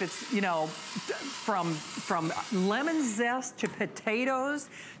care if it's, you know, from lemon zest to potatoes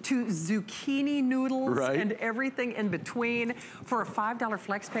to zucchini noodles and everything in between for a $5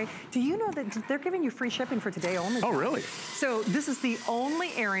 flex pay. Do you know that they're giving you free shipping for today only? Oh, really? So this is the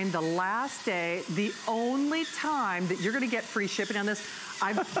only airing, the last day, the only time that you're going to get free shipping on this.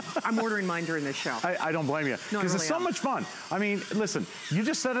 I'm ordering mine during this show. I don't blame you. Because it's so much fun. I mean, listen, you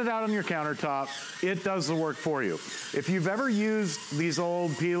just set it out on your countertop. It does the work for you. If you've ever used these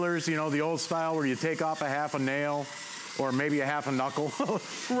old peelers, you know, the old style where you take off a half a nail or maybe a half a knuckle,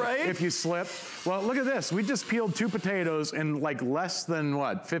 if you slip. Well, look at this. We just peeled 2 potatoes in like less than,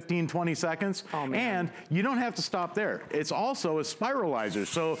 what, 15, 20 seconds? Oh, man. And you don't have to stop there. It's also a spiralizer,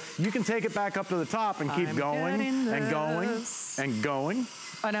 so you can take it back up to the top and keep going and going and going.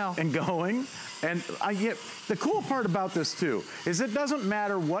 I know. And going. And the cool part about this too is it doesn't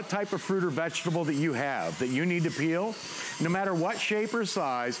matter what type of fruit or vegetable that you have that you need to peel, no matter what shape or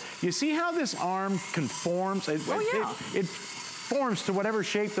size. You see how this arm conforms? It forms to whatever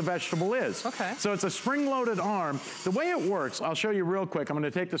shape the vegetable is. Okay. So it's a spring-loaded arm. The way it works, I'll show you real quick. I'm going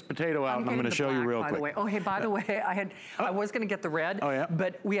to take this potato out and I'm going to show you real quick. Oh, hey, by the way, I was going to get the red. Oh, yeah.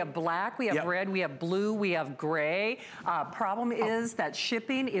 But we have black, we have red, we have blue, we have gray. Problem is that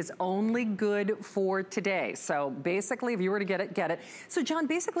shipping is only good for today. So basically, if you were to get it, get it. So John,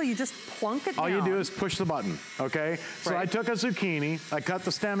 basically, you just plunk it down. All you do is push the button, okay? So I took a zucchini, I cut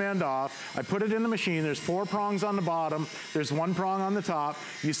the stem end off, I put it in the machine. There's 4 prongs on the bottom. There's 1 prong on the top.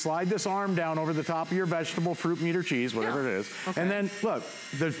 You slide this arm down over the top of your vegetable, fruit, meat, or cheese, whatever it is. Okay. And then, look,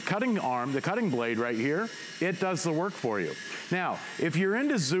 the cutting arm, the cutting blade right here, it does the work for you. Now, if you're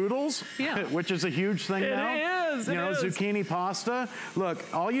into zoodles, which is a huge thing now. It is, you know, zucchini pasta. Look,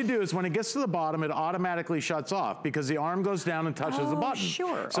 all you do is when it gets to the bottom, it automatically shuts off because the arm goes down and touches the button.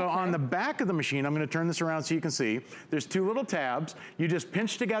 Sure. So on the back of the machine, I'm going to turn this around so you can see, there's two little tabs. You just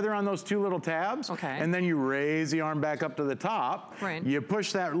pinch together on those two little tabs, and then you raise the arm back up to the top. Right. You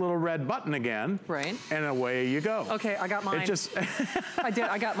push that little red button again, and away you go. Okay, I got mine. It just I did.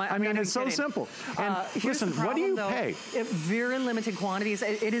 I got mine. I mean, it's so simple. And listen, what do you pay? Very limited quantities.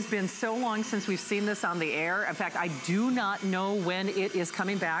 It has been so long since we've seen this on the air. In fact, I do not know when it is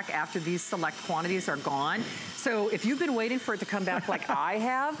coming back after these select quantities are gone. So if you've been waiting for it to come back like I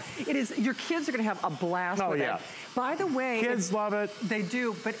have, it is. Your kids are going to have a blast with it. By the way, kids love it. They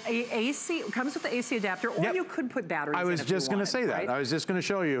do, but AC comes with the AC adapter, or you could put batteries in. I was just going to say that. Right? I was just going to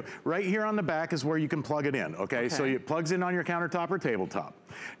show you. Right here on the back is where you can plug it in, okay? So it plugs in on your countertop or tabletop.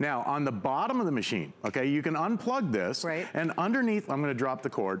 Now, on the bottom of the machine, okay, you can unplug this, and underneath, I'm going to drop the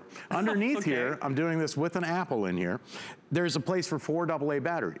cord. Underneath here, I'm doing this with an Apple in here, there's a place for 4 AA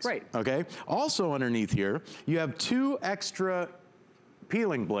batteries, okay? Also underneath here, you have 2 extra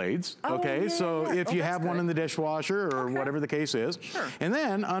peeling blades, okay? So if you have one in the dishwasher or whatever the case is. And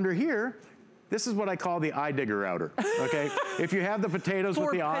then under here, this is what I call the eye digger router, okay? If you have the potatoes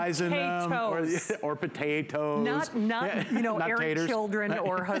with the eyes in them, or potatoes. Not you know, not errant taters. children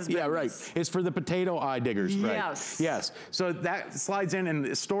or husbands. Yeah, right. It's for the potato eye diggers, right? Yes. Yes. So that slides in and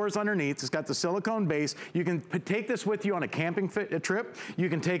it stores underneath. It's got the silicone base. You can take this with you on a camping trip. You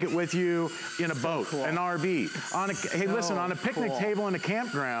can take it with you in a boat, an RV. On a, hey, listen, on a picnic table in a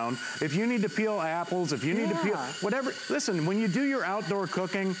campground, if you need to peel apples, if you need to peel whatever, listen, when you do your outdoor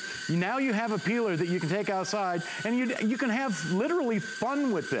cooking, now you have a peeler that you can take outside, and you can have literally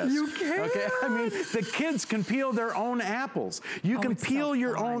fun with this. You can. Okay, I mean, the kids can peel their own apples. You can peel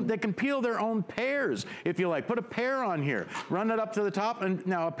your own. They can peel their own pears if you like. Put a pear on here, run it up to the top, and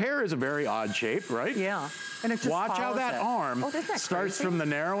now a pear is a very odd shape, right? Yeah. And it just watch how that arm starts from the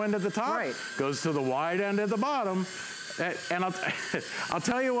narrow end at the top, goes to the wide end at the bottom, and I'll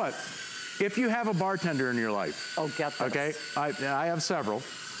tell you what. If you have a bartender in your life, get this. Okay, I have several.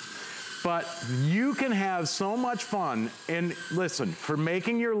 But you can have so much fun, and listen, for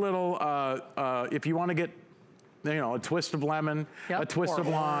making your little, if you want to get, you know, a twist of lemon, a twist of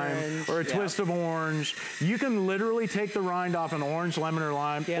lime, or a twist of orange, you can literally take the rind off an orange, lemon, or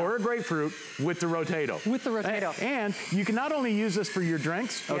lime, or a grapefruit with the Rotato. With the Rotato. And you can not only use this for your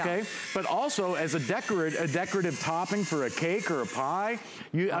drinks, okay, but also as a decorative topping for a cake or a pie.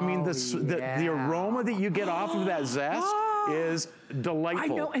 I mean, the aroma that you get off of that zest is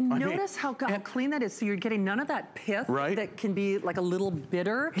delightful. I know, and notice how clean that is. So you're getting none of that pith that can be like a little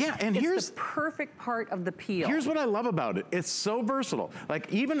bitter. Yeah, and here's the perfect part of the peel. Here's what I love about it. It's so versatile.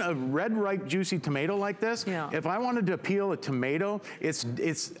 Like even a red, ripe, juicy tomato like this, if I wanted to peel a tomato, it's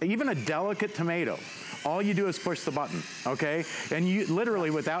even a delicate tomato. All you do is push the button, okay? And you literally,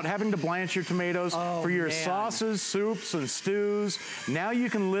 without having to blanch your tomatoes for your sauces, soups, and stews, now you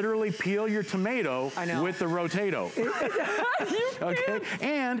can literally peel your tomato with the Rotato. Okay,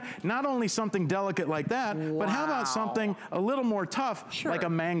 and not only something delicate like that, but how about something a little more tough, like a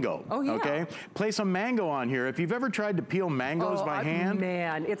mango? Okay, place a mango on here. If you've ever tried to peel mangoes by hand,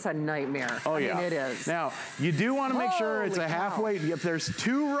 man, it's a nightmare. I mean, it is. Now you do want to make sure it's a halfway. If there's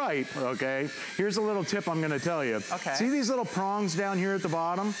 2 ripe, okay, here's a little tip I'm going to tell you. Okay. See these little prongs down here at the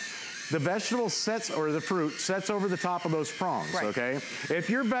bottom? The vegetable sets, or the fruit sets over the top of those prongs, okay? If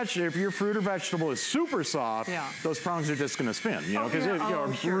your fruit or vegetable is super soft, those prongs are just gonna spin, you know, because they're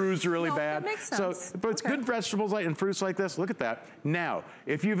bruised really bad. That makes sense. So, but it's good vegetables and fruits like this, look at that. Now,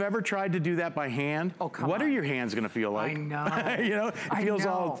 if you've ever tried to do that by hand, what are your hands gonna feel like? I know. You know, it feels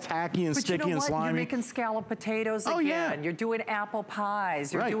all tacky and sticky and slimy. You're making scalloped potatoes again. You're doing apple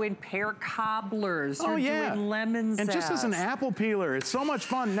pies. You're doing pear cobblers. You're doing lemon zest. And just as an apple peeler, it's so much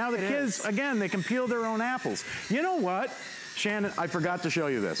fun. Now the kids, again, they can peel their own apples. You know what? Shannon, I forgot to show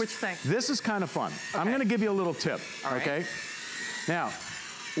you this. Which thing? This is kind of fun. I'm going to give you a little tip, okay? Now,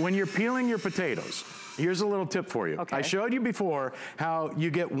 when you're peeling your potatoes, here's a little tip for you. I showed you before how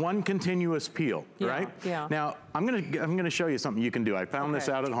you get one continuous peel, right? Yeah. Now, I'm gonna show you something you can do. I found this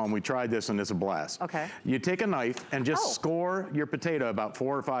out at home. We tried this and it's a blast. Okay. You take a knife and just score your potato about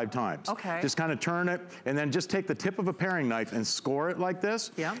 4 or 5 times. Okay. Just kind of turn it and then just take the tip of a paring knife and score it like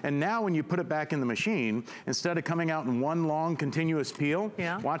this. Yeah. And now when you put it back in the machine, instead of coming out in one long continuous peel,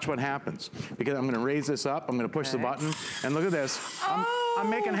 watch what happens. Because I'm gonna raise this up, I'm gonna push the button, and look at this. I'm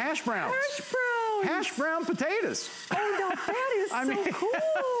making hash browns. Hash browns. hash brown potatoes. Oh, no, that is so cool.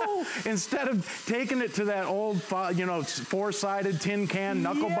 Instead of taking it to that old, you know, four-sided tin can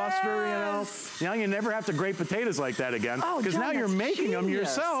knuckle buster, you know, you never have to grate potatoes like that again. Because now you're making them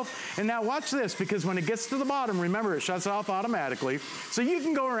yourself. And now watch this, because when it gets to the bottom, remember, it shuts off automatically. So you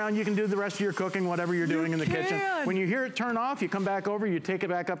can go around, you can do the rest of your cooking, whatever you're doing in the kitchen. When you hear it turn off, you come back over, you take it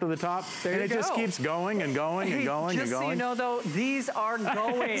back up to the top, and it just keeps going and going and going and going. Just so you know, though, these are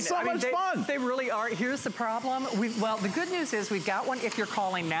going. It's so much fun. They really are. Here's the problem. Well, the good news is we've got one. If you're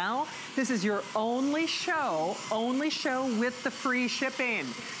calling now, this is your only show with the free shipping.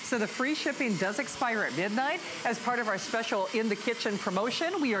 So the free shipping does expire at midnight. As part of our special In the Kitchen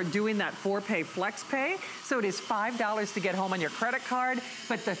promotion, we are doing that 4-pay flex pay. So it is $5 to get home on your credit card,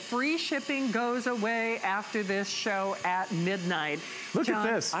 but the free shipping goes away after this show at midnight. Look John,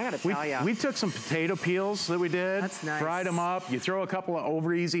 at this. I gotta tell you. We took some potato peels that we did, That's nice. fried them up. You throw a couple of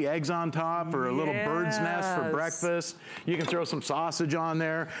over easy eggs on top or a little bird's nest for breakfast. You can throw some sausage on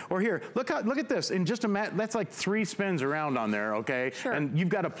there. Or here, look at this. In just a minute, that's like 3 spins around on there, okay? Sure. And you've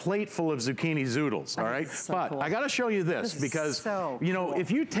got a plate full of zucchini zoodles, all right? So but cool. I gotta show you this because, you know,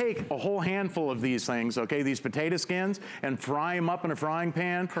 if you take a whole handful of these things, okay, these potato skins, and fry them up in a frying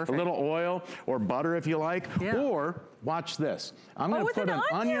pan, a little oil or butter if you like, or watch this. I'm gonna put an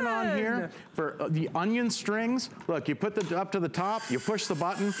onion on here for the onion strings. Look, you put it up to the top, you push the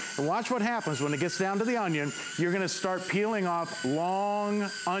button, and watch what happens when it gets down to the onion. You're gonna start peeling off long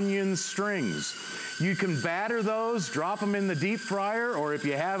onion strings. You can batter those, drop them in the deep fryer, or if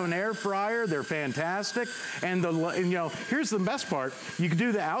you have an air fryer, they're fantastic. And you know, here's the best part. You can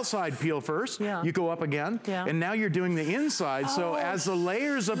do the outside peel first. You go up again, and now you're doing the inside. So as the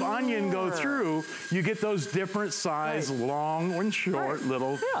layers of onion go through, you get those different size, long and short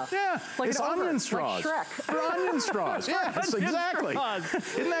little. Like it's onion straws. Like Shrek. For onion straws. Yes, exactly.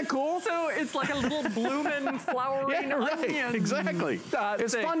 Isn't that cool? So it's like a little blooming, flowering onion. Exactly.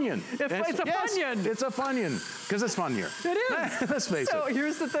 It's Funyun. It's a Funyun. It's a Funyun, because it's fun here. It is. Let's face it. So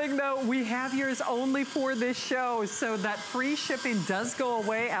here's the thing, though. We have yours only for this show, so that free shipping does go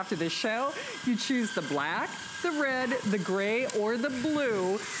away after this show. You choose the black, the red, the gray, or the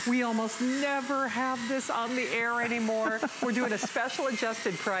blue. We almost never have this on the air anymore. We're doing a special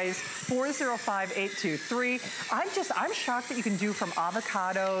adjusted price, $405-823. I'm shocked that you can do from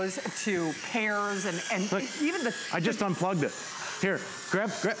avocados to pears and look, even the... I just unplugged it. Here, grab,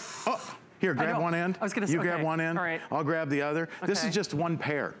 here, grab one end. I was gonna say, you grab one end. All right. I'll grab the other. This is just one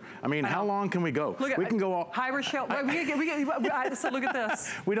pear. I mean, how long can we go? We can go all... Hi, Rochelle. So look at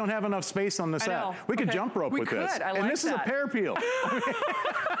this. We don't have enough space on the set. We could jump rope with this. I like and this is a pear peel.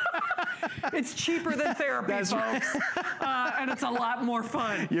 It's cheaper than therapy, folks. And it's a lot more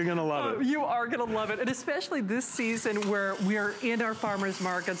fun. You're gonna love it. You are gonna love it. And especially this season where we're in our farmers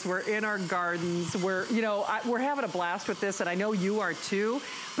markets, we're in our gardens, we're having a blast with this, and I know you are too.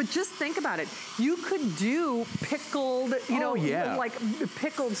 But just think about it. You could do pickled, like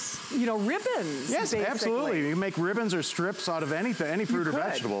pickled, ribbons. Yes, basically. absolutely. You can make ribbons or strips out of anything, any fruit or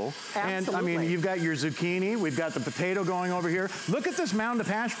vegetable. Absolutely. And I mean, you've got your zucchini, we've got the potato going over here. Look at this mound of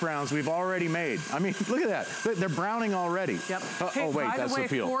hash browns we've already made. I mean, look at that. They're browning already. Yep. Oh, wait, that's the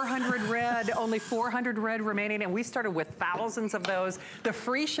peel. 400 red, only 400 red remaining, and we started with thousands of those. The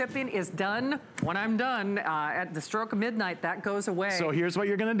free shipping is done when I'm done. At the stroke of midnight, that goes away. So here's what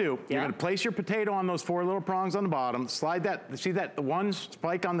you're gonna do. You're gonna place your potato on those 4 little prongs on the bottom, slide that, see that one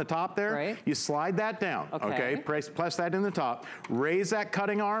spike on the top there? Right. You slide that down, okay? Press that in the top, raise that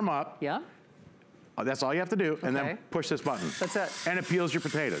cutting arm up. Yeah. That's all you have to do, and then push this button. That's it. And it peels your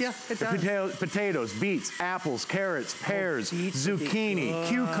potatoes. Yeah, it does. Potatoes, beets, apples, carrots, pears, zucchini,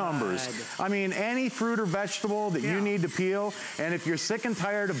 cucumbers. I mean, any fruit or vegetable that you need to peel. And if you're sick and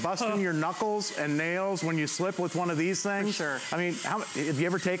tired of busting your knuckles and nails when you slip with one of these things, I mean, have you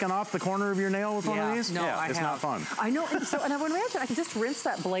ever taken off the corner of your nail with one of these? No, I it's have. not fun. I know. And I would imagine I can just rinse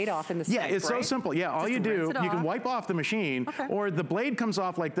that blade off in the sink. Yeah, it's so simple. Yeah, all you do, you can wipe off the machine, or the blade comes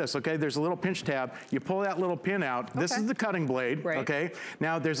off like this. Okay, there's a little pinch tab. You pull that little pin out. This is the cutting blade, okay?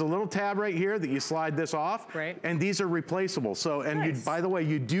 Now, there's a little tab right here that you slide this off, and these are replaceable. So, and you, by the way,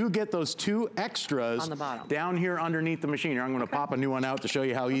 you do get those 2 extras on the bottom down here underneath the machine. Here, I'm gonna pop a new one out to show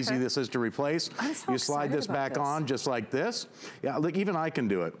you how easy this is to replace. You slide this back on just like this. Yeah, look, even I can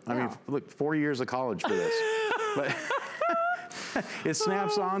do it. I mean, look, 4 years of college for this. But it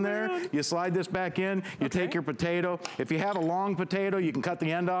snaps on there. You slide this back in. You take your potato. If you have a long potato, you can cut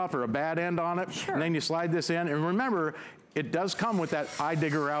the end off or a bad end on it. And then you slide this in. And remember, It does come with that eye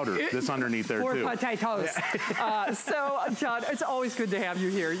digger outer that's underneath there too. For potatoes. So, John, it's always good to have you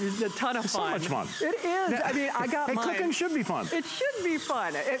here. You're a ton of fun. So much fun. It is. I mean, I got mine. Cooking should be fun. It should be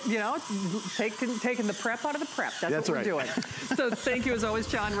fun. You know, taking the prep out of the prep. That's what we're doing. So thank you as always,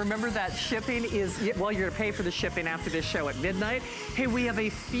 John. Remember that shipping is, well, you're going to pay for the shipping after this show at midnight. Hey, we have a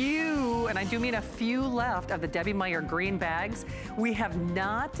few, and I do mean a few left of the Debbie Meyer green bags. We have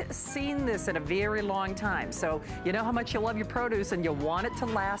not seen this in a very long time. So you know how much you love your produce and you want it to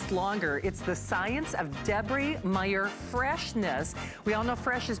last longer. It's the science of Debbie Meyer freshness. We all know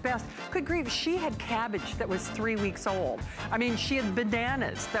fresh is best. Good grief, she had cabbage that was 3 weeks old. I mean, she had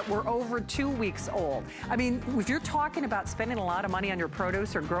bananas that were over 2 weeks old. I mean, if you're talking about spending a lot of money on your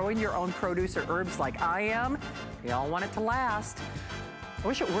produce or growing your own produce or herbs like I am, you all want it to last. I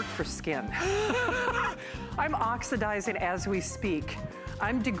wish it worked for skin. I'm oxidizing as we speak.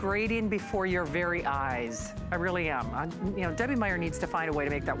 I'm degrading before your very eyes. I really am. You know, Debbie Meyer needs to find a way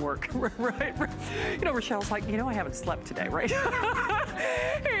to make that work, right? You know, Rochelle's like, you know, I haven't slept today, right?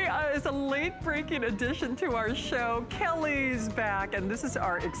 Hey, it's a late-breaking addition to our show. Kelly's back, and this is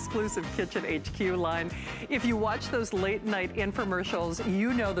our exclusive Kitchen HQ line. If you watch those late-night infomercials,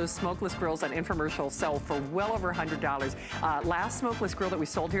 you know those smokeless grills on infomercials sell for well over $100. Last smokeless grill that we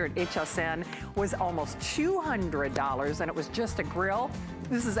sold here at HSN was almost $200, and it was just a grill.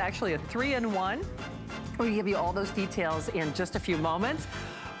 This is actually a 3-in-1. We'll give you all those details in just a few moments.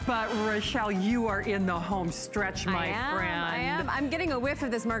 But Rochelle, you are in the home stretch, my friend. I am. I'm getting a whiff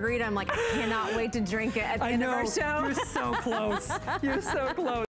of this margarita. I'm like, I cannot wait to drink it at the end of our show. You're so close. You're so close.